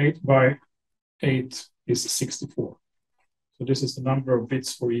that 8 by 8 is 64. So this is the number of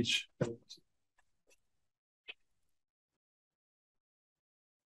bits for each element.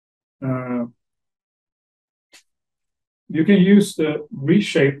 You can use the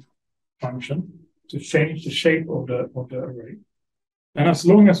reshape function to change the shape of the array. And as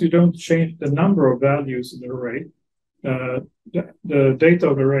long as you don't change the number of values in the array, the data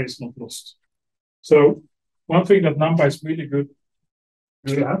of the array is not lost. So one thing that NumPy is really good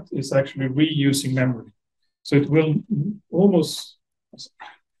at is actually reusing memory. So it will almost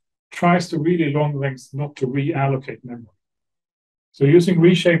tries to really long lengths not to reallocate memory. So using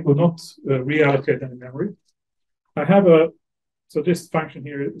reshape will not reallocate any memory. So this function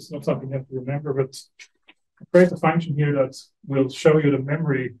here is not something you have to remember, but I create a function here that will show you the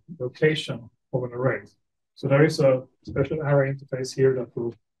memory location of an array. So there is a special array interface here that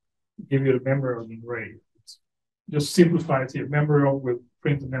will give you the memory of an array. Just simplify it here. Memory of will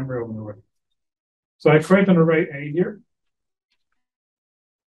print the memory of an array. So I create an array A here.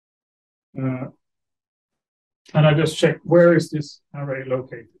 And I just check where is this array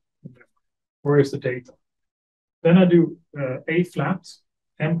located? Where is the data? Then I do a flat,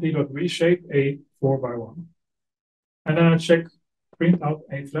 empty.reshape a 4x1. And then I check, print out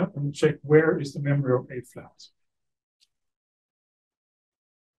a flat and check where is the memory of a flat.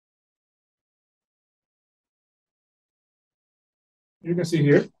 You can see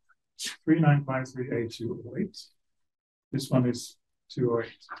here 3953A208. This one is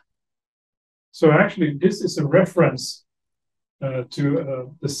 208. So actually, this is a reference to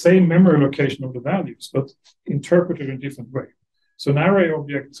the same memory location of the values, but interpreted in a different way. So an array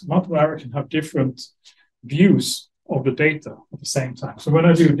object, multiple array can have different views of the data at the same time. So when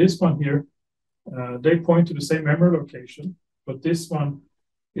I do this one here, they point to the same memory location, but this one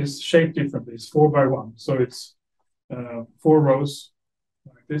is shaped differently. It's 4x1. So it's 4 rows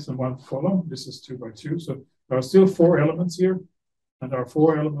like this and 1 column. This is 2x2. So there are still 4 elements here, and there are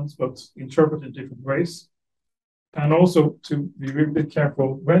 4 elements, but interpreted in different ways. And also to be really bit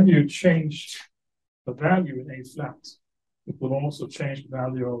careful, when you change the value in a flat, it will also change the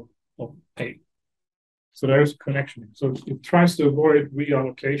value of a. So there's a connection. So it tries to avoid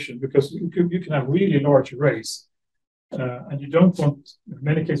reallocation because you can have really large arrays. And you don't want, in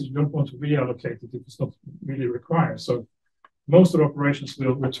many cases, you don't want to reallocate it if it's not really required. So most of the operations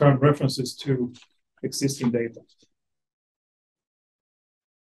will return references to existing data.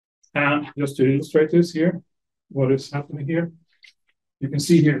 And just to illustrate this here, what is happening here, you can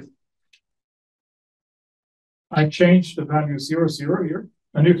see here, I changed the value 0, 0 here.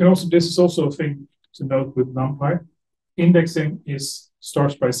 And you can also, this is also a thing to note with NumPy. Indexing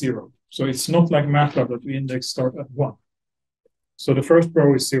starts by 0. So it's not like MATLAB that we index start at 1. So the first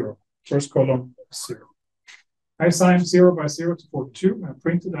row is 0, first column is 0. I assign 0 by 0 to 42. I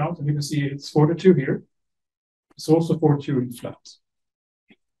print it out, and you can see it's 42 here. It's also 42 in flat.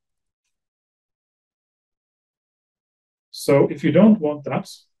 So if you don't want that,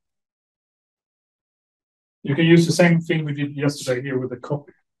 you can use the same thing we did yesterday here with the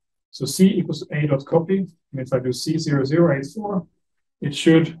copy. So C equals A dot copy. And if I do C0084, it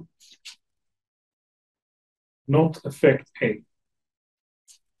should not affect A.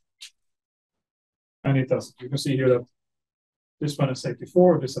 And it doesn't. You can see here that this one is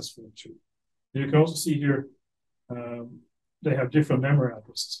 84, this has 42. You can also see here they have different memory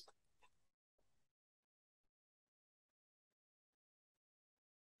addresses.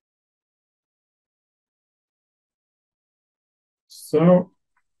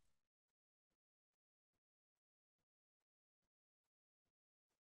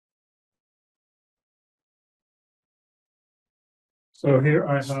 So here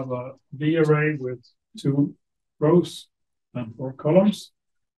I have a V array with 2 rows and 4 columns.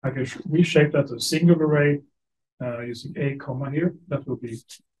 I can reshape that to a single array using a comma here. That will be,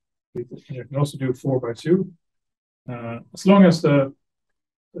 you can also do 4 by 2. As long as the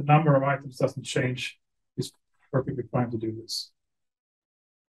number of items doesn't change, it's perfectly fine to do this.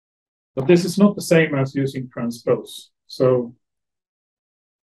 But this is not the same as using transpose. So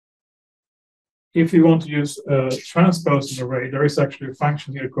if you want to use transpose an array, there is actually a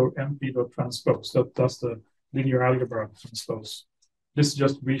function here called np.transpose that does the linear algebra transpose. This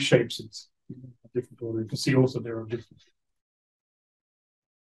just reshapes it in a different order. You can see also there are different.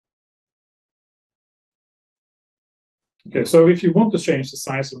 Okay, so if you want to change the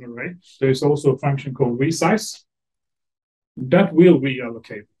size of an array, there is also a function called resize that will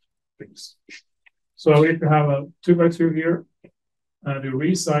reallocate things. So if you have a 2 by 2 here, and you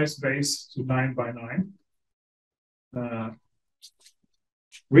resize base to 9 by 9.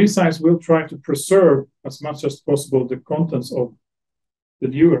 Resize will try to preserve as much as possible the contents of the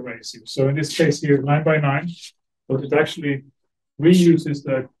new arrays here. So in this case here, 9 by 9, but it actually reuses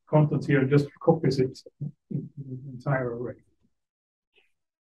the content here, just copies it in the entire array.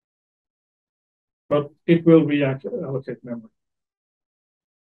 But it will reallocate memory.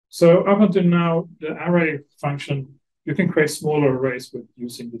 So up until now, the array function, you can create smaller arrays with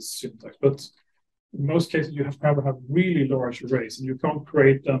using this syntax, but in most cases you have really large arrays, and you can't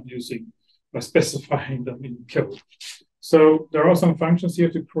create them by specifying them in code. So there are some functions here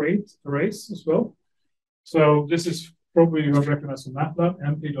to create arrays as well. So this is probably you have recognized in MATLAB,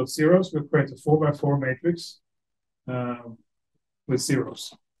 np.zeros will create a 4 by 4 matrix with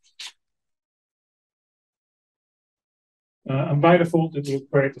zeros. And by default, it will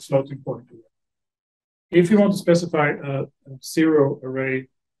create a floating point array. If you want to specify a 0 array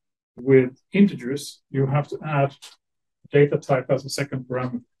with integers, you have to add data type as a second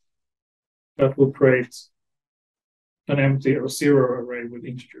parameter. That will create an empty or 0 array with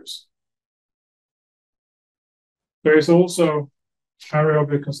integers. There is also array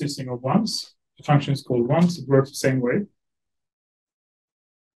object consisting of ones. The function is called ones. It works the same way.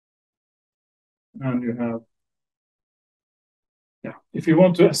 And you have, yeah, if you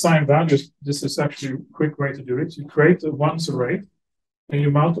want to assign values, this is actually a quick way to do it. You create a ones array and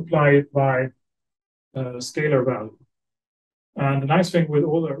you multiply it by a scalar value. And the nice thing with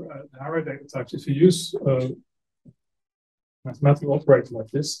all the array data types, if you use a mathematical operator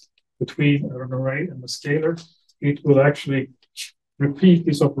like this between an array and a scalar, it will actually repeat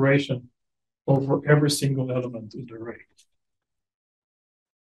this operation over every single element in the array.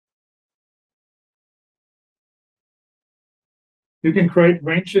 You can create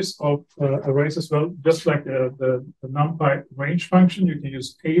ranges of arrays as well, just like the NumPy range function. You can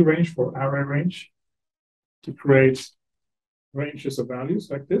use a range for array range to create ranges of values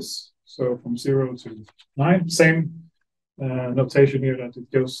like this. So from 0 to 9, same notation here that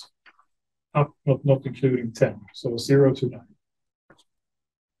it goes up, not including 10. So 0 to 9.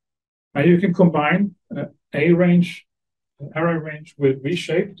 And you can combine array range with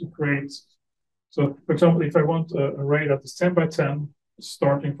reshape to create. So, for example, if I want an array that is 10 by 10,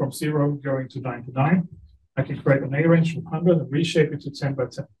 starting from 0 going to 99, I can create an array range from 100 and reshape it to 10 by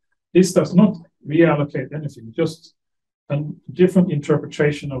 10. This does not reallocate anything, just a different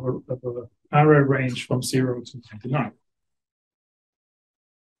interpretation of an array range from 0 to 99.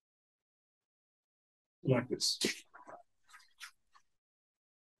 Like this.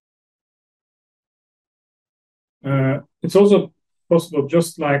 It's also possible,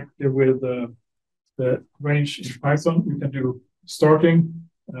 just like with the range in Python, you can do starting,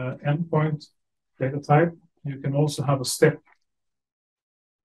 endpoint, data type. You can also have a step,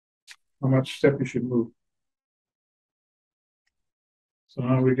 how much step you should move. So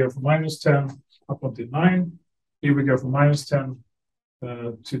now we go from -10 up until 9. Here we go from -10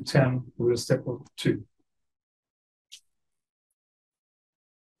 to 10 with a step of 2.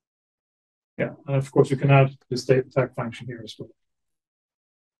 Yeah, and of course you can add this data type function here as well.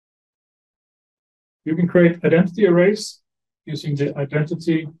 You can create identity arrays using the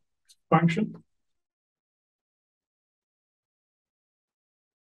identity function.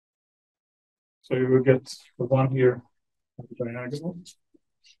 So you will get the one here on the diagonal.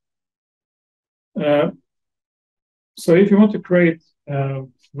 So if you want to create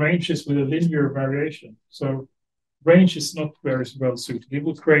ranges with a linear variation, so range is not very well suited. It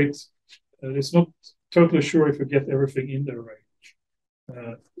will create, it's not totally sure if you get everything in the array.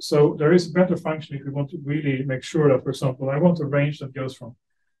 So there is a better function if you want to really make sure that, for example, I want a range that goes from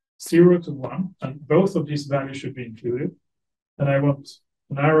 0 to 1, and both of these values should be included. And I want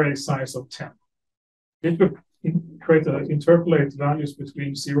an array size of 10. It will interpolate values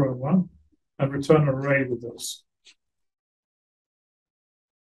between 0 and 1 and return an array with those.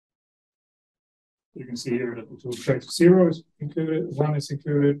 You can see here that it will create 0 is included, 1 is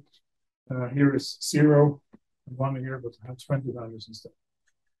included. Here is 0 and 1 here, but I have 20 values instead.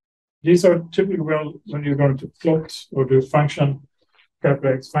 These are typically well when you're going to plot or do function,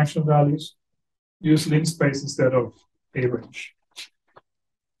 calculate function values, use linspace instead of a range.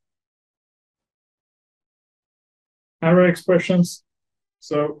 Array expressions.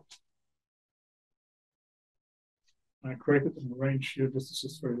 So I created a range here. This is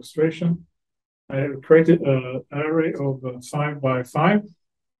just for illustration. I created an array of 5 by 5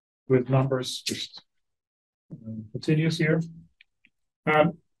 with numbers just continuous here.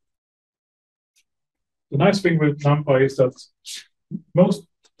 And the nice thing with NumPy is that most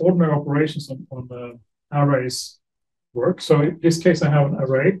ordinary operations on the arrays work. So in this case, I have an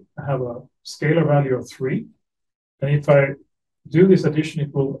array. I have a scalar value of 3. And if I do this addition,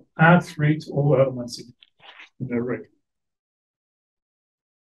 it will add 3 to all elements in the array.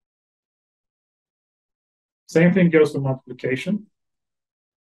 Same thing goes for multiplication.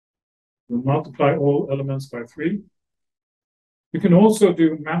 We'll multiply all elements by 3. You can also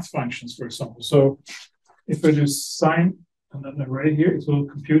do math functions, for example. So if I do sign and an array here, it will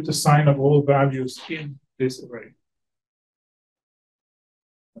compute the sign of all values in this array.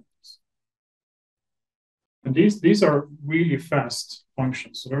 And these are really fast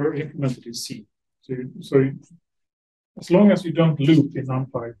functions. So they're implemented in C. So as long as you don't loop in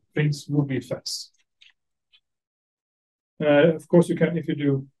NumPy, things will be fast. Of course, you can, if you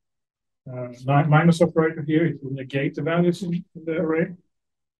do minus operator here, it will negate the values in the array.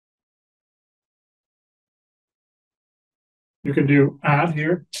 You can do add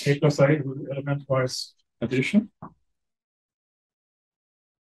here, a plus a with element-wise addition.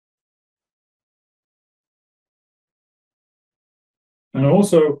 And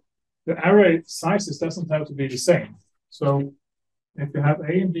also, the array sizes doesn't have to be the same. So if you have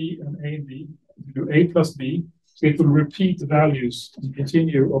A and B and A and B, you do A plus B, it will repeat the values and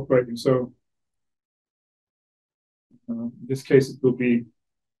continue operating. So in this case, it will be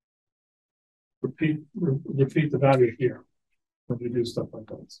repeat the value here when we do stuff like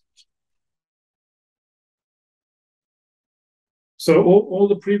that. So all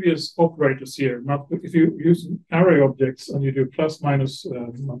the previous operators here, if you use array objects and you do plus minus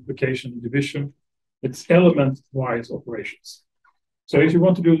multiplication and division, it's element-wise operations. So if you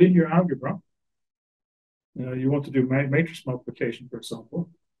want to do linear algebra, you want to do matrix multiplication, for example,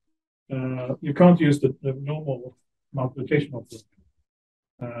 you can't use the normal multiplication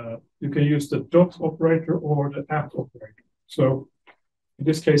operator. You can use the dot operator or the at operator. So in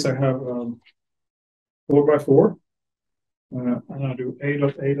this case, I have 4 by 4. And I do a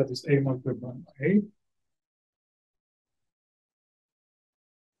dot a, that is a multiplied by a.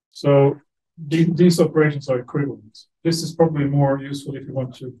 So these operations are equivalent. This is probably more useful if you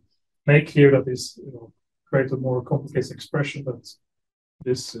want to make here that is, create a more complicated expression, but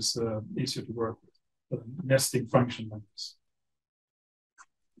this is easier to work with, a nesting function like this.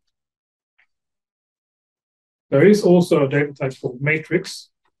 There is also a data type called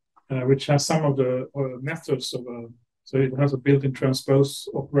matrix, which has some of the methods of so it has a built-in transpose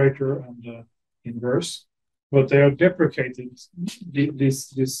operator and inverse, but they are deprecated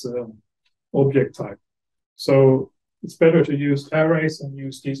this object type. So it's better to use arrays and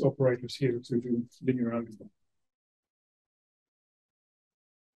use these operators here to do linear algebra.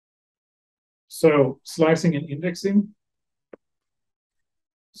 So slicing and indexing.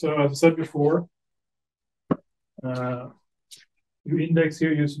 So as I said before, you index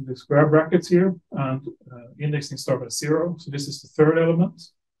here using the square brackets here, and indexing start at 0. So this is the third element.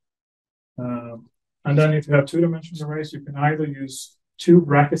 And then if you have two-dimensional arrays, you can either use 2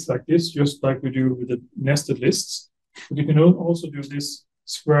 brackets like this, just like we do with the nested lists. But you can also do this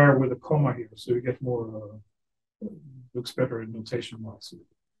square with a comma here, so you get more, looks better in notation-wise.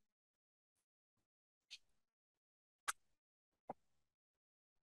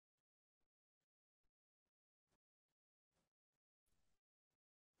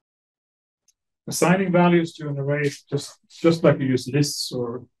 Assigning values to an array is just like you use lists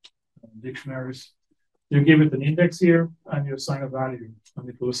or dictionaries. You give it an index here and you assign a value, and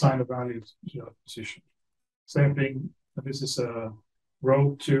it will assign a value to that position. Same thing, this is a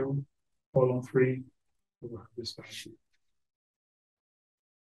row 2, column 3, this value.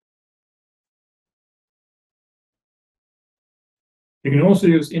 You can also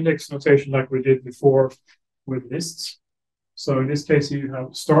use index notation like we did before with lists. So in this case, you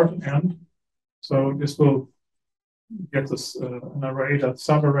have start and end. So this will get us an array,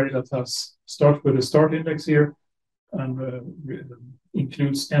 sub-array that has start with a start index here and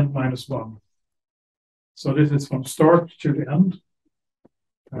includes end minus 1. So this is from start to the end,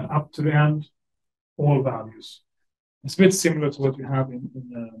 up to the end, all values. It's a bit similar to what you have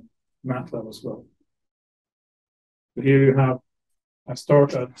in MATLAB as well. But here you have, I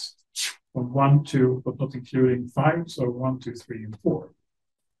start at from 1 to, but not including 5, so 1, 2, 3, and 4.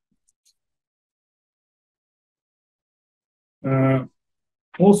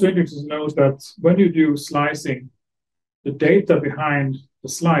 Also interesting to note that when you do slicing, the data behind the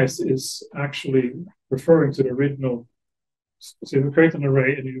slice is actually referring to the original. So if you create an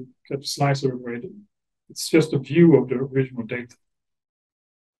array and you get a slice of array, it's just a view of the original data.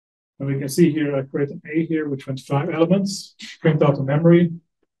 And we can see here, I create an A here with 25 elements, print out the memory,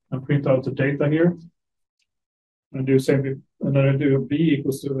 and print out the data here. And do the same, and then I do a B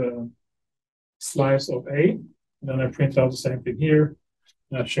equals to a slice of A. And then I print out the same thing here,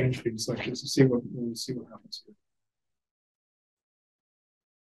 and I change things like this to see we'll see what happens here.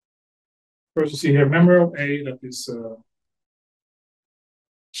 First, you see here memory of A, that is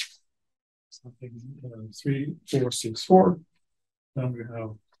something 3, 4, 6, 4. Then we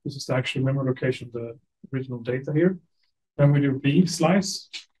have, this is the actual memory location of the original data here. Then we do B slice.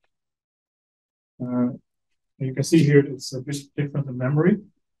 You can see here it's a bit different in memory,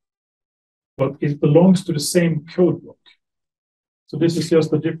 but it belongs to the same code block. So this is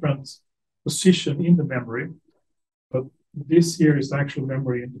just a different position in the memory, but this here is the actual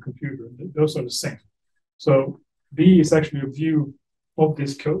memory in the computer. Those are the same. So B is actually a view of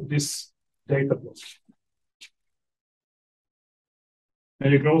this code, this data block.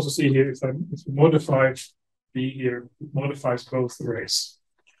 And you can also see here, if we modify B here, it modifies both arrays.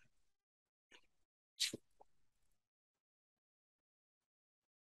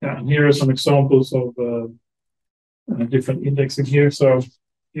 Yeah, and here are some examples of different indexing here. So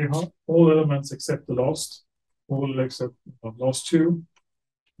here are all elements except the last, all except last 2,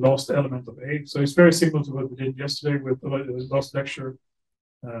 last element of A. So it's very similar to what we did yesterday with the last lecture.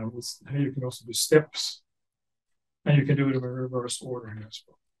 Here you can also do steps. and you can do it in a reverse order here as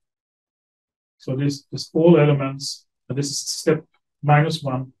well. So this all elements, and this is step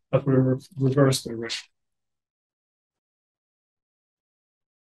 -1 that we reverse the array.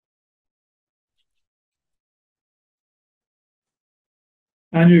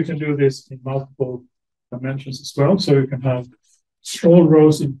 And you can do this in multiple dimensions as well. So you can have all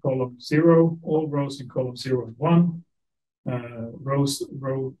rows in column 0, all rows in column 0 and 1, row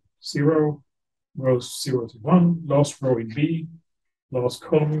 0, rows 0 to 1, last row in B, last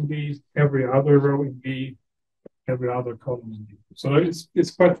column in B, every other row in B, every other column in B. So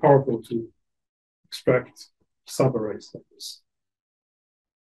it's quite powerful to extract subarrays like this.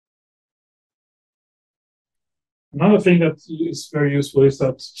 Another thing that is very useful is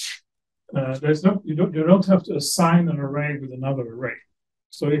that you don't have to assign an array with another array.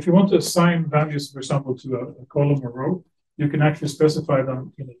 So if you want to assign values, for example, to a column or row, you can actually specify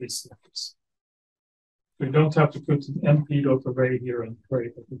them in a list like this. So you don't have to put an np.array here and array,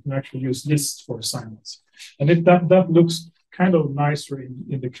 but you can actually use lists for assignments. And that looks kind of nicer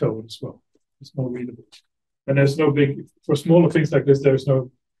in the code as well. It's more readable. And there's no for smaller things like this, there's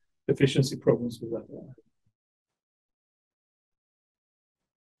no efficiency problems with that.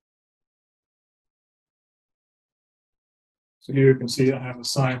 So here you can see I have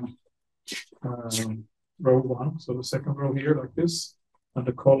assigned row 1, so the second row here like this, and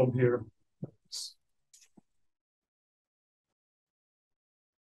the column here like this.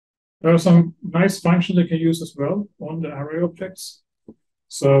 There are some nice functions you can use as well on the array objects.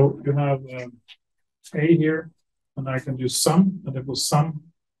 So you have A here, and I can do sum, and it will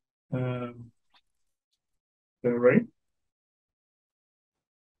sum the array.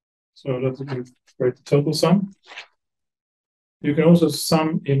 So that will create the total sum. You can also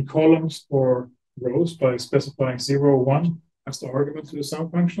sum in columns or rows by specifying 0, 1 as the argument to the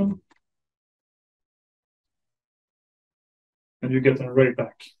sum function. And you get an array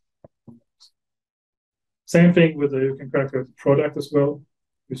back. Same thing with you can calculate the product as well,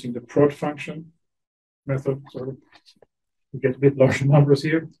 using the prod function method. So you get a bit larger numbers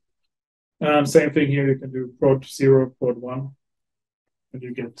here. And same thing here, you can do prod 0, prod 1, and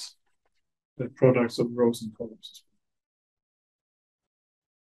you get the products of rows and columns.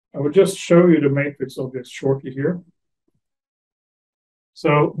 I will just show you the matrix objects shortly here.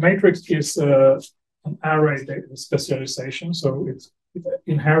 So matrix is an array data specialization. So it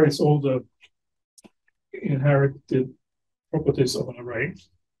inherits all the inherited properties of an array.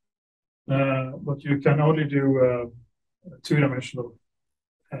 But you can only do two-dimensional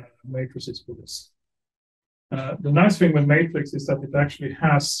matrices with this. The nice thing with matrix is that it actually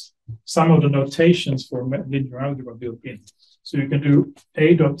has some of the notations for linear algebra built in. So you can do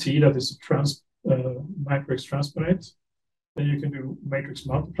A.T, that is a matrix transponate. Then you can do matrix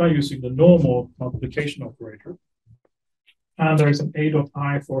multiply using the normal multiplication operator. And there is an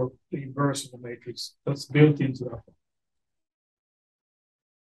A.I for the inverse of the matrix that's built into that.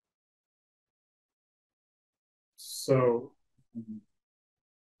 So,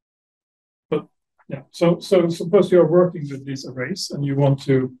 but yeah, so suppose you're working with these arrays and you want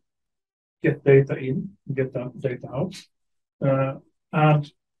to get data in, get that data out.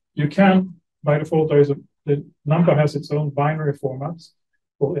 And you can, by default, the NumPy has its own binary formats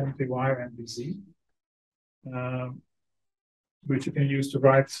called NPY or NBZ, which you can use to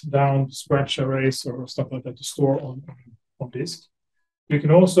write down scratch arrays or stuff like that to store on disk. You can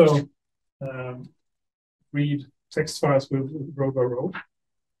also read text files with row by row,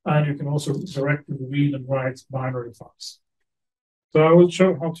 and you can also directly read and write binary files. So I will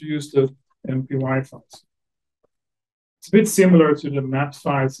show how to use the NPY files. It's a bit similar to the map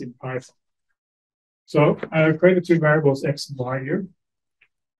files in Python. So I created two variables x and y here.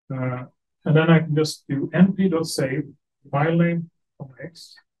 And then I can just do np.save file name of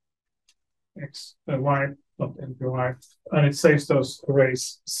y.npy, and it saves those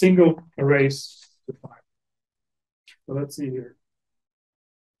arrays, single arrays to file. So let's see here.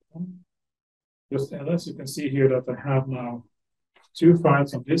 Just ls, you can see here that I have now two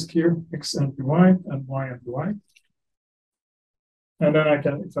files on disk here, x.npy and y.npy. And then I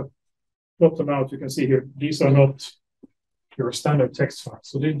can, if I plot them out, you can see here, these are not your standard text files.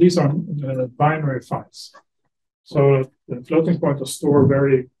 So these are binary files. So the floating point is stored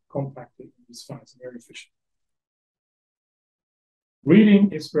very compactly in these files, very efficient.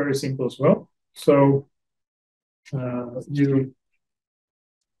 Reading is very simple as well. So you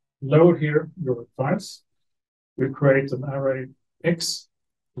load here your files. You create an array X,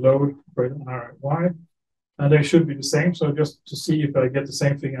 load, create an array Y, and they should be the same. So just to see if I get the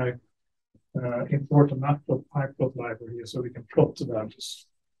same thing, I import a matplot pyplot library here so we can plot the values.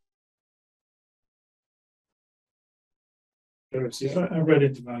 There is here. I read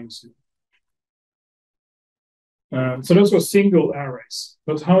in the values here. So those were single arrays.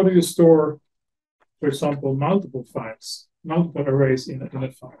 But how do you store, for example, multiple files, multiple arrays in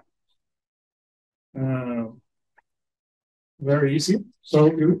a file? Very easy.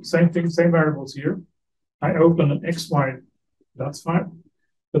 So same thing, same variables here. I open an XY that's file.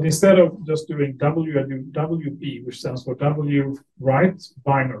 But instead of just doing W, I do WB, which stands for W write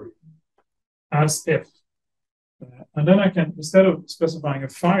binary as if. And then I can, instead of specifying a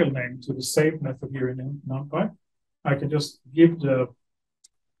file name to the save method here in NumPy, I can just give the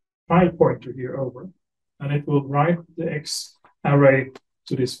file pointer here over, and it will write the X array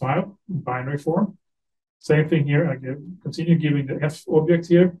to this file in binary form. Same thing here, I continue giving the F object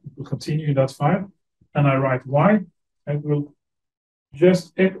here, it will continue in that file, and I write Y, and it will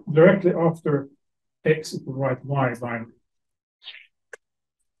just directly after X, it will write Y binary.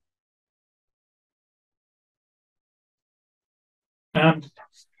 And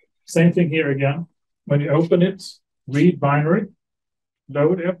same thing here again. When you open it, read binary,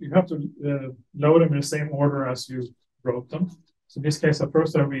 load it. You have to load them in the same order as you wrote them. So in this case,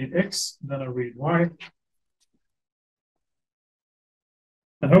 first I read X, then I read Y.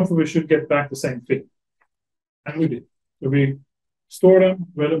 And hopefully we should get back the same thing. And we did. So we store them,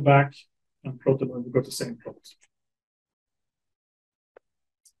 read them back, and plot them, and we got the same plot.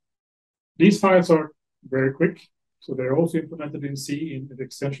 These files are very quick. So they're also implemented in C in the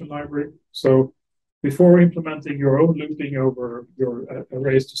extension library. So before implementing your own looping over your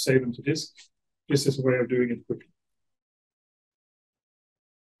arrays to save them to disk, this is a way of doing it quickly.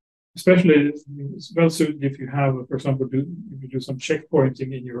 Especially, it's well suited if you have, for example, if you do some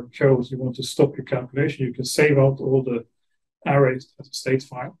checkpointing in your codes, you want to stop your calculation, you can save out all the arrays as a state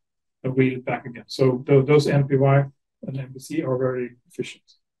file and read it back again. So those NPY and MVC are very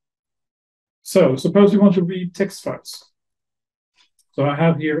efficient. So suppose you want to read text files. So I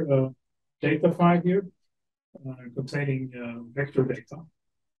have here a data file here containing vector data.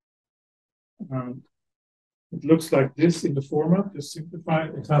 It looks like this in the format, just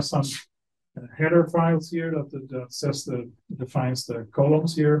simplified. It has some header files here that says defines the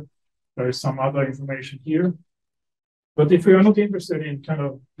columns here. There is some other information here. But if we are not interested in kind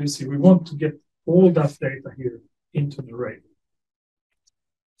of this here, we want to get all that data here into an array.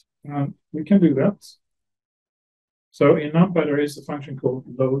 We can do that. So in NumPy, there is a function called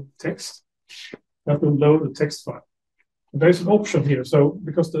load text that will load a text file. And there's an option here. So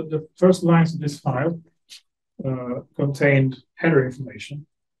because the first lines of this file contained header information,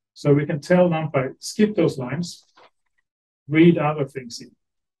 so we can tell NumPy, skip those lines, read other things in.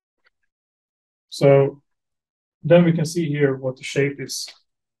 So then we can see here what the shape is,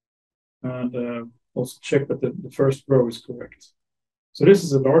 and also check that the first row is correct. So this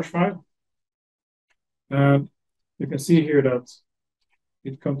is a large file, and you can see here that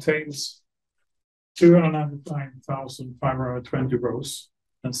it contains 299,520 rows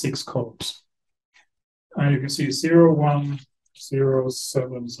and 6 columns. And you can see 0, 1, 0,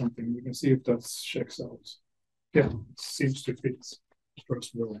 7, something. You can see if that checks out. Yeah, it seems to fit the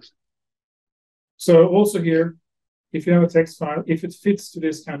first row. So also here, if you have a text file, if it fits to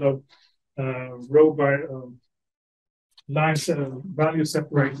this kind of row by lines value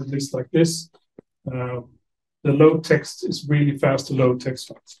separated list like this, the load text is really fast to load text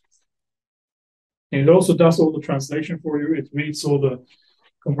files. And it also does all the translation for you. It reads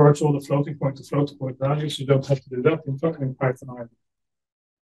converts all the floating point to floating point values. You don't have to do that in Python either.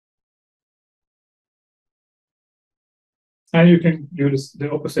 And you can do this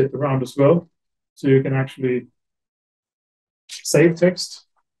the opposite around as well. So you can actually save text.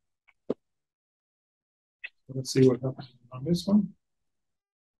 Let's see what happens on this one.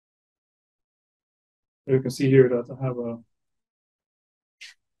 You can see here that I have a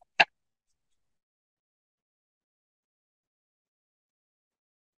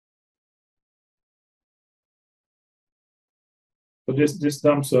so this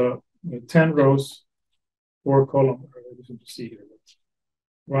dumps 10 rows, 4 column, as you can see here.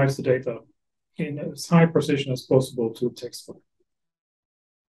 Writes the data in as high precision as possible to a text file.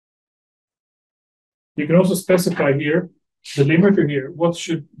 You can also specify here the limiter here. What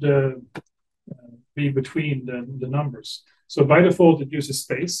should be between the numbers? So by default, it uses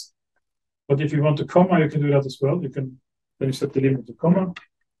space. But if you want a comma, you can do that as well. You can then you set the limit to comma.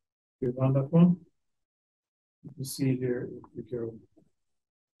 You run that one. You can see here if you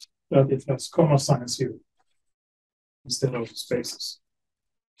go that it has comma signs here instead of spaces.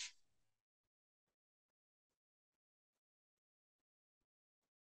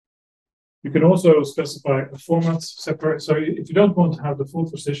 You can also specify a format separate. So if you don't want to have the full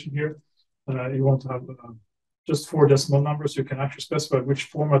precision here, you want to have just 4 decimal numbers. You can actually specify which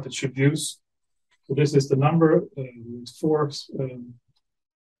format it should use. So this is the number with 4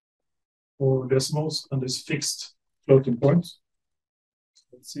 decimals and this fixed floating point.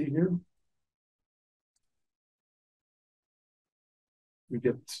 Let's see here. We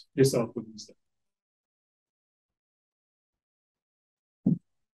get this output instead.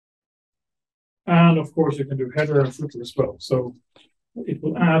 And of course, you can do header and footer as well. So it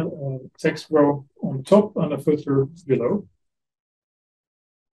will add a text row on top and a footer below.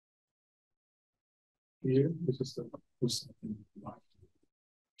 Here, this is the line.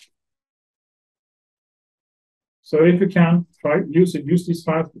 So if you can use these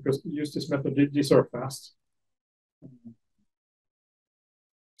files because use this method, these are fast.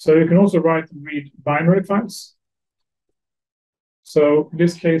 So you can also write and read binary files. So in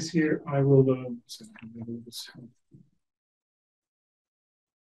this case here, I will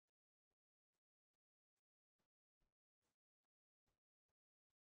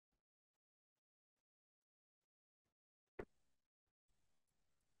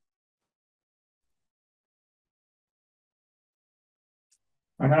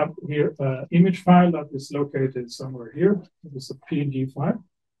I have here an image file that is located somewhere here. It is a PNG file.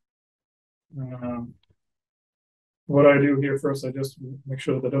 What I do here first, I just make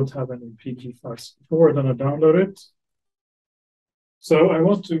sure that I don't have any PNG files before, then I download it. So I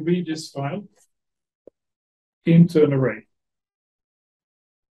want to read this file into an array.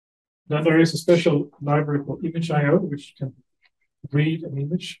 Then there is a special library called image.io, which can read an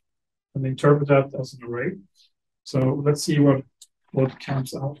image and interpret that as an array. So let's see what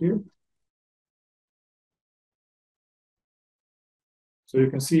comes out here. So you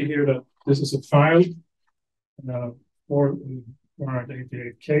can see here that this is a file,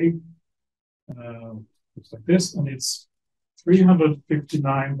 488K, looks like this, and it's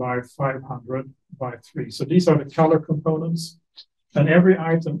 359 by 500 by 3. So these are the color components, and every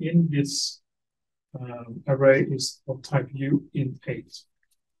item in this array is of type uint8.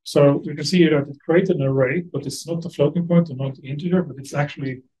 So you can see here that it created an array, but it's not a floating point or not an integer, but it's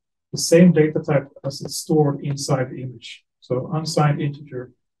actually the same data type as it's stored inside the image. So unsigned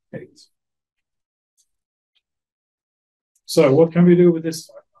integer 8. So what can we do with this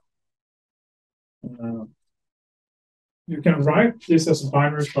file? You can write this as a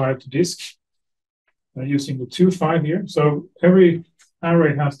binary file to disk using the to file here. So every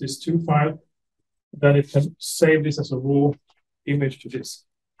array has this to file. Then it can save this as a raw image to disk.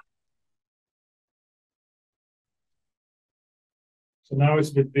 So now it's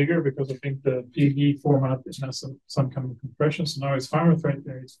a bit bigger because I think the PG format has some kind of compression. So now it's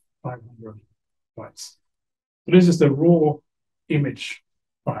 538, 500 bytes. So this is the raw image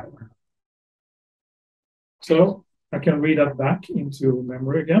file. So I can read that back into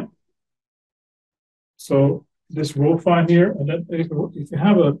memory again. So this raw file here, and then if you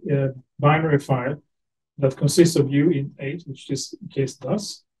have a binary file that consists of uint8, which this case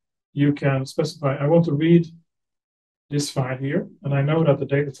does, you can specify, I want to read this file here, and I know that the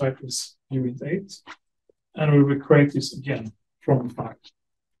data type is uint8, and we will create this again from the file.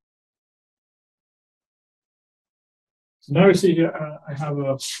 So now you see here, I have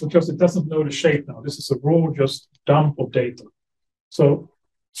because it doesn't know the shape now, this is a raw just dump of data. So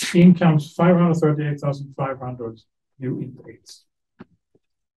in comes 538,500 uint8.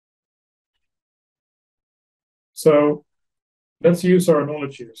 So let's use our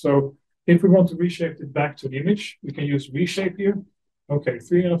knowledge here. So if we want to reshape it back to the image, we can use reshape here. Okay,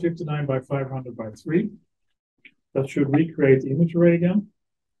 359 by 500 by 3. That should recreate the image array again.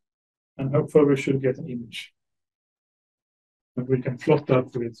 And hopefully we should get an image. And we can plot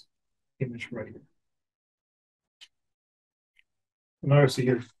that with image array. Now you see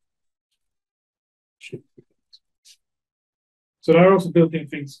here. So there are also built-in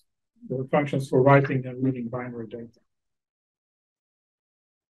things, functions for writing and reading binary data.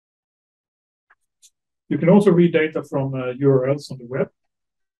 You can also read data from URLs on the web.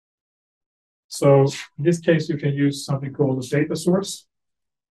 So in this case, you can use something called a data source.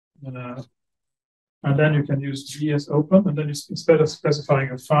 And then you can use GS open. And then instead of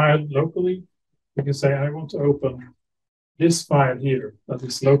specifying a file locally, you can say, I want to open this file here that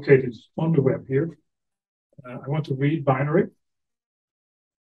is located on the web here. I want to read binary.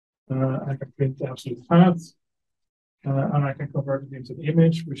 I can print the absolute path. And I can convert it into an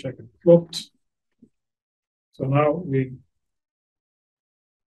image, which I can plot. So now you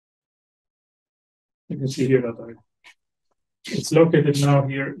can see here that it's located now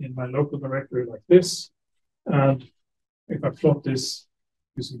here in my local directory like this. And if I plot this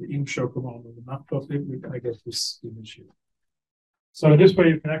using the imshow command on the matplotlib, I get this image here. So this way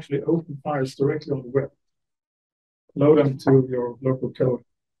you can actually open files directly on the web. load them to your local code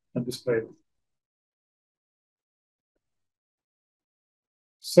and display them.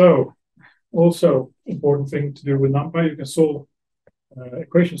 So, also important thing to do with NumPy, you can solve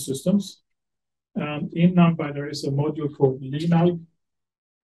equation systems. And in NumPy, there is a module called linealg,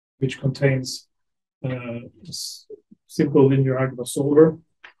 which contains a simple linear algebra solver.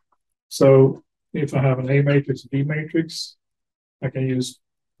 So if I have an A matrix, B matrix, I can use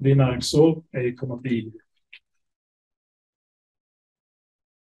linealg solve A comma B.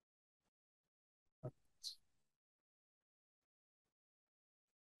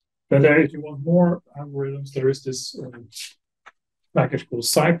 But if you want more algorithms, there is this package called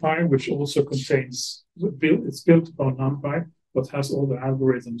SciPy, which also contains, it's built upon NumPy, but has all the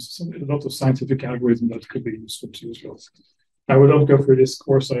algorithms, a lot of scientific algorithms that could be useful to you as well. I will not go through this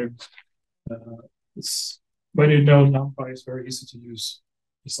course. It's when you know NumPy, it's very easy to use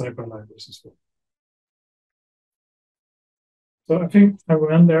the SciPy libraries as well. So I think I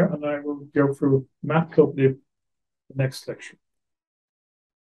will end there, and I will go through matplotlib the next lecture.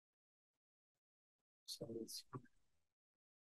 So